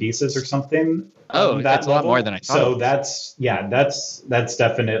 2,000 pieces or something. Oh, that's a lot more than I thought. So that's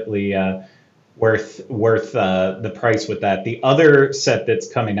definitely worth the price with that. The other set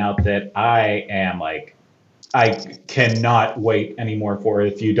that's coming out that I am I cannot wait anymore for.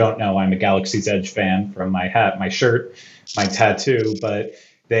 If you don't know, I'm a Galaxy's Edge fan from my hat, my shirt, my tattoo, but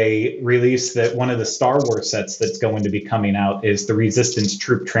they released that one of the Star Wars sets that's going to be coming out is the Resistance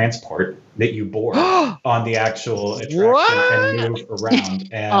Troop transport that you board on the actual attraction and move around.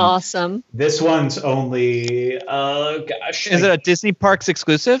 And awesome. This one's only, is it a Disney Parks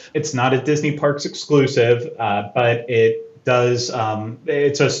exclusive? It's not a Disney Parks exclusive, but it does,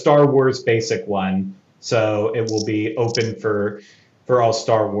 it's a Star Wars basic one. So it will be open for all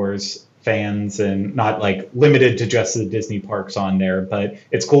Star Wars fans and not limited to just the Disney parks on there. But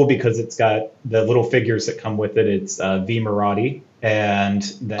it's cool because it's got the little figures that come with it. It's V Marati, and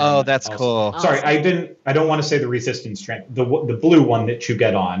then that's cool. Sorry, awesome. I don't want to say the Resistance the blue one that you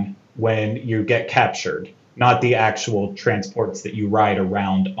get on when you get captured, not the actual transports that you ride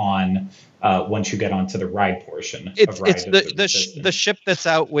around on once you get onto the ride portion. It's the ship that's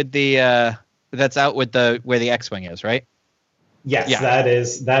out with the. That's out with where the X-wing is, right? Yes, yeah. That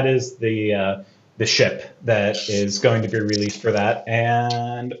is the ship that is going to be released for that.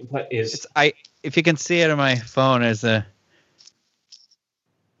 And what is if you can see it on my phone is the.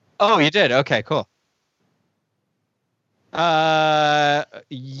 Oh, you did. Okay, cool. Yes,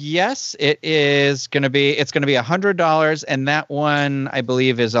 it is going to be. It's going to be $100, and that one I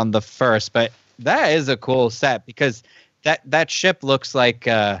believe is on the 1st. But that is a cool set because that ship looks like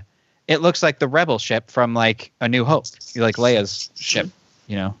it looks like the Rebel ship from like A New Hope, like Leia's ship.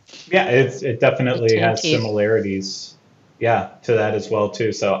 You know. Yeah, it definitely has similarities. Yeah, to that as well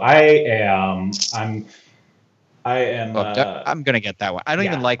too. So I'm gonna get that one. I don't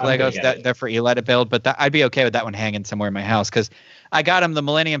even like Legos. They're for Eli to build, but I'd be okay with that one hanging somewhere in my house because I got him the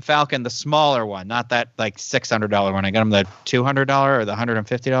Millennium Falcon, the smaller one, not that like $600 one. I got him the $200 or the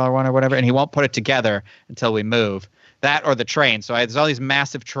 $150 one or whatever, and he won't put it together until we move. That or the train. So there's all these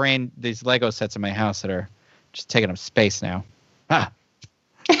massive these Lego sets in my house that are just taking up space now.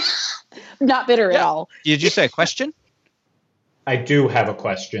 Not bitter at all. Did you say a question? I do have a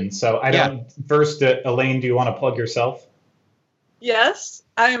question. So first, Elaine, do you want to plug yourself? Yes,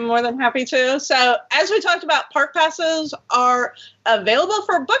 I'm more than happy to. So as we talked about, park passes are available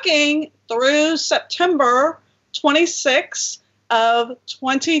for booking through September 26th of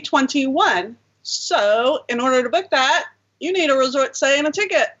 2021. So in order to book that, you need a resort stay and a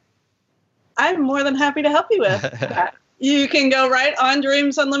ticket. I'm more than happy to help you with that. You can go right on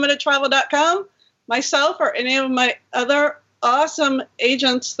dreamsunlimitedtravel.com. Myself or any of my other awesome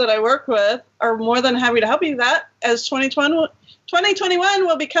agents that I work with are more than happy to help you with that, as 2021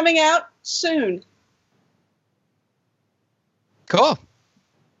 will be coming out soon. Cool.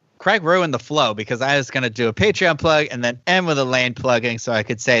 Craig ruined the flow because I was going to do a Patreon plug and then end with Elaine plugging so I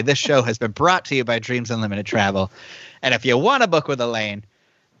could say this show has been brought to you by Dreams Unlimited Travel. And if you want to book with Elaine,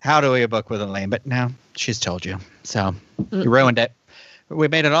 how do we book with Elaine? But now she's told you. So you ruined it. We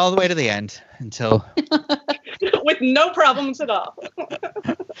made it all the way to the end until... With no problems at all.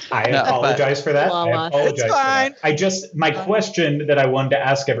 I apologize for that. I apologize it's fine. For that. My question that I wanted to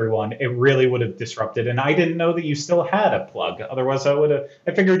ask everyone, it really would have disrupted, and I didn't know that you still had a plug. Otherwise, I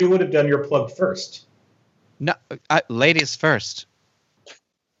figured you would have done your plug first. No, ladies first.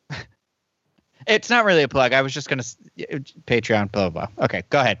 It's not really a plug. I was just going to Patreon, blah, blah, blah. Okay,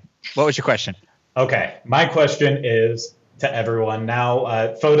 go ahead. What was your question? Okay, my question is to everyone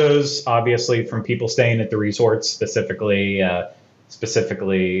now. Photos, obviously, from people staying at the resorts, specifically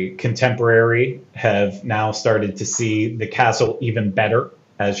Contemporary, have now started to see the castle even better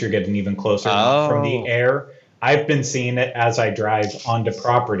as you're getting even closer from the air. I've been seeing it as I drive onto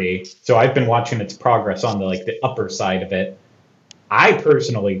property, so I've been watching its progress on the upper side of it. I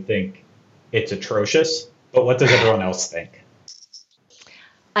personally think it's atrocious, but what does everyone else think?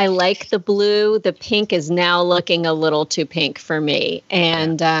 I like the blue. The pink is now looking a little too pink for me.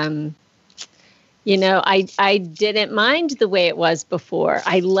 And, I didn't mind the way it was before.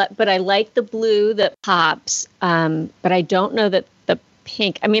 But I like the blue that pops. But I don't know that the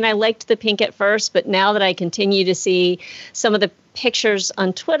pink, I liked the pink at first, but now that I continue to see some of the pictures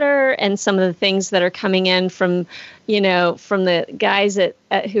on Twitter and some of the things that are coming in from the guys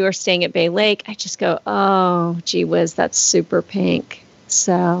who are staying at Bay Lake, I just go, oh, gee whiz, that's super pink.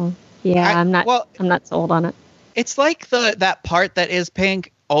 So yeah, I'm not sold on it. It's like that part that is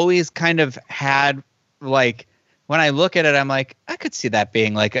pink always kind of had when I look at it, I'm like, I could see that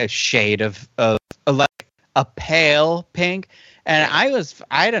being like a shade of like a pale pink. And I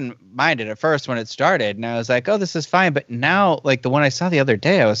didn't mind it at first when it started, and I was like, oh, this is fine. But now, the one I saw the other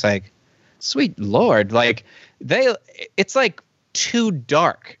day, I was like, sweet Lord, it's like too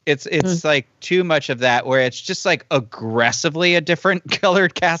dark. It's like too much of that where it's just like aggressively a different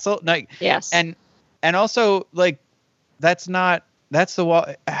colored castle. Yes. And also that's the wall.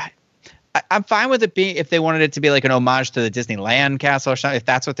 I'm fine with it being, if they wanted it to be like an homage to the Disneyland castle or something, if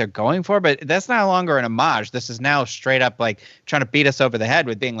that's what they're going for, but that's no longer an homage. This is now straight up trying to beat us over the head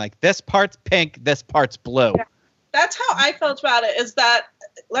with being like, this part's pink, this part's blue. Yeah. That's how I felt about it, is that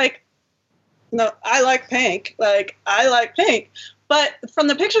no, I like pink. But from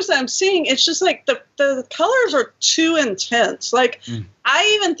the pictures that I'm seeing, it's just the colors are too intense. I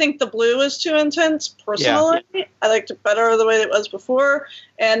even think the blue is too intense personally. Yeah. I liked it better the way it was before.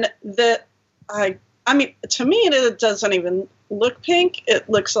 And to me, it doesn't even look pink. It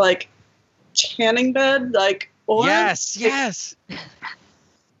looks like tanning bed, orange. Yes.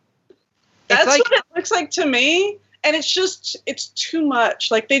 That's what it looks like to me. And it's too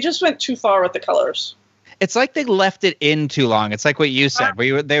much. They just went too far with the colors. It's like they left it in too long. It's like what you said,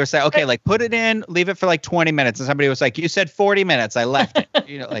 where they were saying, okay, put it in, leave it for 20 minutes. And somebody was like, you said 40 minutes. I left it.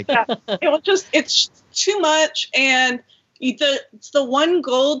 Yeah. It's too much. And the one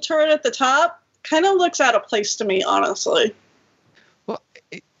gold turret at the top kind of looks out of place to me, honestly. Well,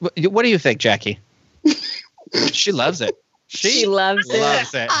 what do you think, Jackie? She loves it. She loves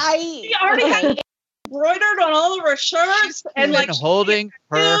it. I already had embroidered on all of her shirts, and like holding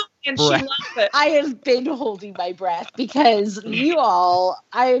her and breath. she loves it. I have been holding my breath because you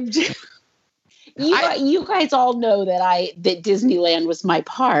guys all know that Disneyland was my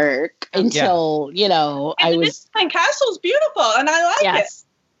park until I was. Disneyland Castle's beautiful, and I like it.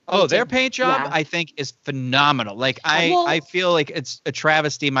 Oh, their paint job, I think, is phenomenal. Like I feel like it's a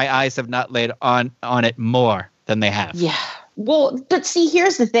travesty. My eyes have not laid on it more than they have. Yeah. Well, but see,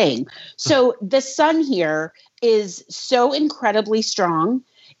 here's the thing. So the sun here is so incredibly strong.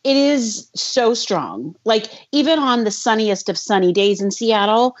 It is so strong. Like even on the sunniest of sunny days in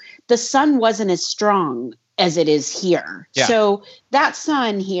Seattle, the sun wasn't as strong as it is here. Yeah. So that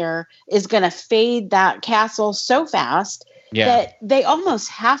sun here is going to fade that castle so fast that they almost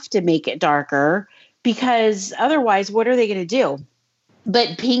have to make it darker, because otherwise, what are they going to do?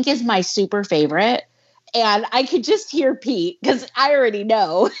 But pink is my super favorite. And I could just hear Pete, because I already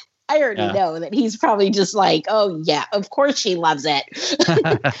know that he's probably just like, oh yeah, of course she loves it.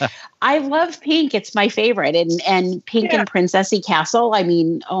 I love pink. It's my favorite. And pink and Princessy Castle. I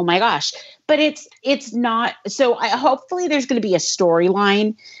mean, oh my gosh. But it's not. So hopefully there's going to be a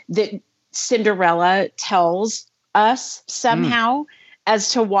storyline that Cinderella tells us somehow as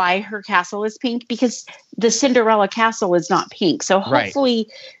to why her castle is pink, because the Cinderella castle is not pink. So hopefully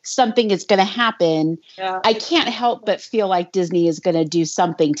something is going to happen. Yeah. I can't help but feel like Disney is going to do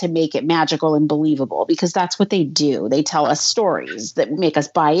something to make it magical and believable, because that's what they do. They tell us stories that make us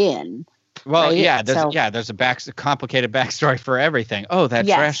buy in. Well, right? There's a complicated backstory for everything. Oh, that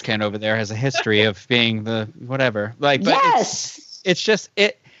trash can over there has a history of being the whatever. Like, but it's just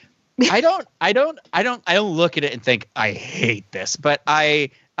it. I don't look at it and think I hate this, but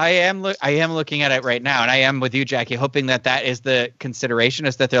I am looking at it right now, and I am with you, Jackie, hoping that is the consideration,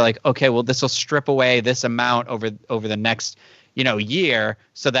 is that they're like, okay, well, this will strip away this amount over the next year,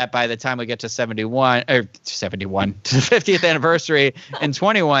 so that by the time we get to 71 to the 50th anniversary in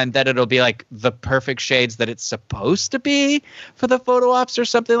 21, that it'll be like the perfect shades that it's supposed to be for the photo ops or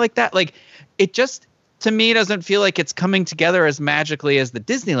something like that. Like it just, to me, doesn't feel like it's coming together as magically as the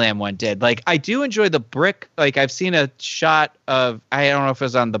Disneyland one did. Like, I do enjoy the brick. Like, I've seen a shot of, I don't know if it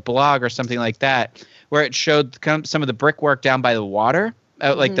was on the blog or something like that, where it showed some of the brickwork down by the water,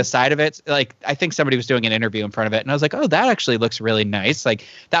 like the side of it. Like, I think somebody was doing an interview in front of it, and I was like, oh, that actually looks really nice. Like,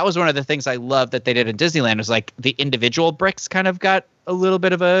 that was one of the things I loved that they did in Disneyland, was like the individual bricks kind of got a little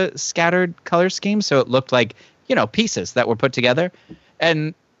bit of a scattered color scheme, so it looked like, pieces that were put together.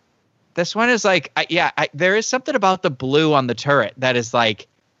 And this one is like, there is something about the blue on the turret that is like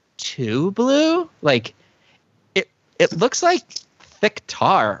too blue. Like it looks like thick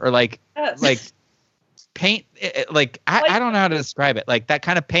tar, or like paint. I don't know how to describe it. Like that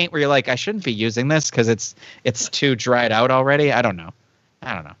kind of paint where you're like, I shouldn't be using this because it's too dried out already. I don't know.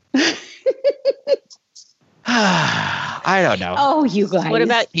 I don't know. Oh, you guys. What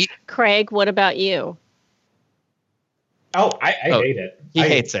about Craig? What about you? Oh, I hate it. He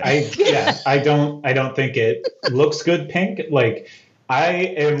hates it. I don't think it looks good pink. Like, I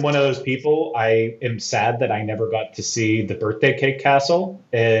am one of those people. I am sad that I never got to see the birthday cake castle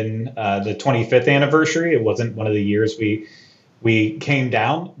in the 25th anniversary. It wasn't one of the years we came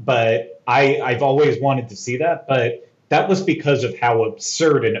down, but I've always wanted to see that. But that was because of how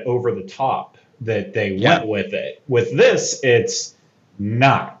absurd and over the top that they went with it. With this, it's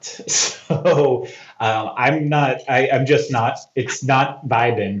not. So I'm just not, it's not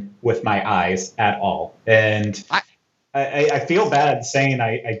vibing with my eyes at all. And I feel bad saying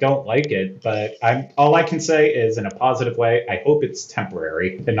I don't like it, but all I can say is, in a positive way, I hope it's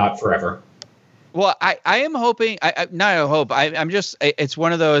temporary and not forever. Well, I am hoping, I'm just, it's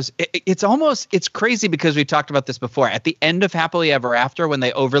one of those, it's crazy because we talked about this before. At the end of Happily Ever After, when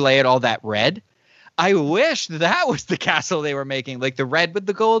they overlay it all that red, I wish that was the castle they were making, like the red with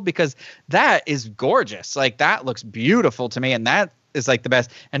the gold, because that is gorgeous. Like, that looks beautiful to me, and that is like the best.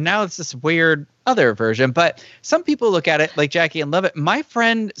 And now it's this weird other version. But some people look at it like Jackie and love it. My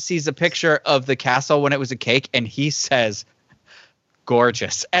friend sees a picture of the castle when it was a cake, and he says,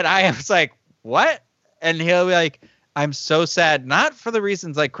 gorgeous. And I was like, what? And he'll be like, I'm so sad. Not for the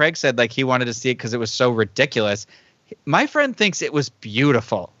reasons like Craig said, like he wanted to see it because it was so ridiculous. My friend thinks it was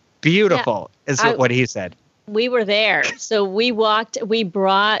beautiful. Beautiful is what he said. We were there. So we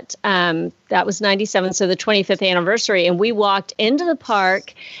brought, that was 97, so the 25th anniversary, and we walked into the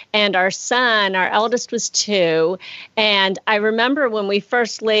park, and our eldest was 2, and I remember when we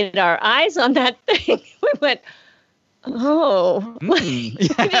first laid our eyes on that thing, we went, oh, we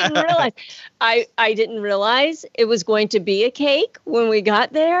didn't realize. I didn't realize it was going to be a cake when we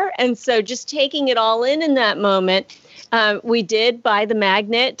got there, and so just taking it all in that moment. We did buy the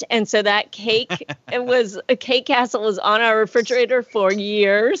magnet, and so that cake, a cake castle was on our refrigerator for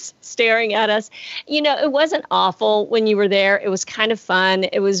years, staring at us. It wasn't awful when you were there. It was kind of fun.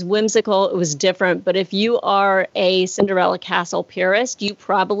 It was whimsical. It was different. But if you are a Cinderella Castle purist, you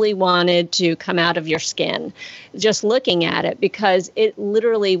probably wanted to come out of your skin just looking at it, because it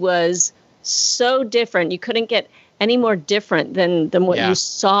literally was so different. You couldn't get any more different than what you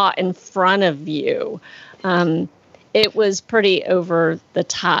saw in front of you. It was pretty over the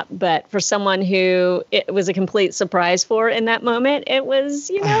top, but for someone who it was a complete surprise for in that moment, it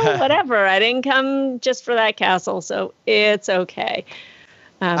was, whatever. I didn't come just for that castle, so it's okay.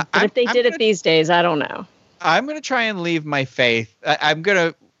 But if they did it these days, I don't know. I'm going to try and leave my faith. I'm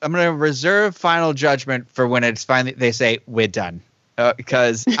going to reserve final judgment for when it's finally they say we're done.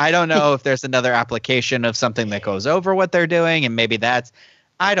 Because I don't know if there's another application of something that goes over what they're doing, and maybe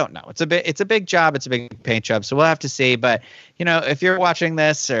I don't know. It's a big job. It's a big paint job. So we'll have to see. But, if you're watching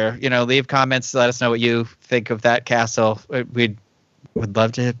this or, leave comments, let us know what you think of that castle. I'd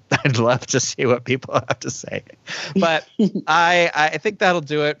love to see what people have to say. But I think that'll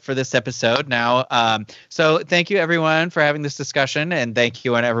do it for this episode now. So thank you, everyone, for having this discussion. And thank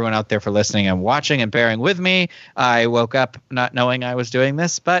you and everyone out there for listening and watching and bearing with me. I woke up not knowing I was doing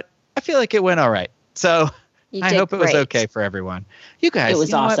this, but I feel like it went all right. So I hope it was okay for everyone. You guys, it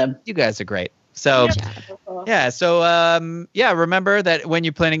was awesome. You guys are great. So, remember that when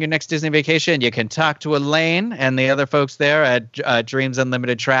you're planning your next Disney vacation, you can talk to Elaine and the other folks there at Dreams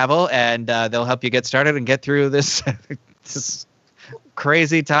Unlimited Travel, and they'll help you get started and get through this this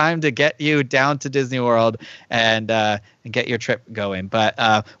crazy time to get you down to Disney World and get your trip going.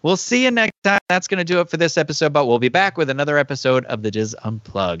 But we'll see you next time. That's going to do it for this episode, but we'll be back with another episode of the Diz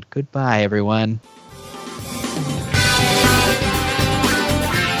Unplugged. Goodbye, everyone.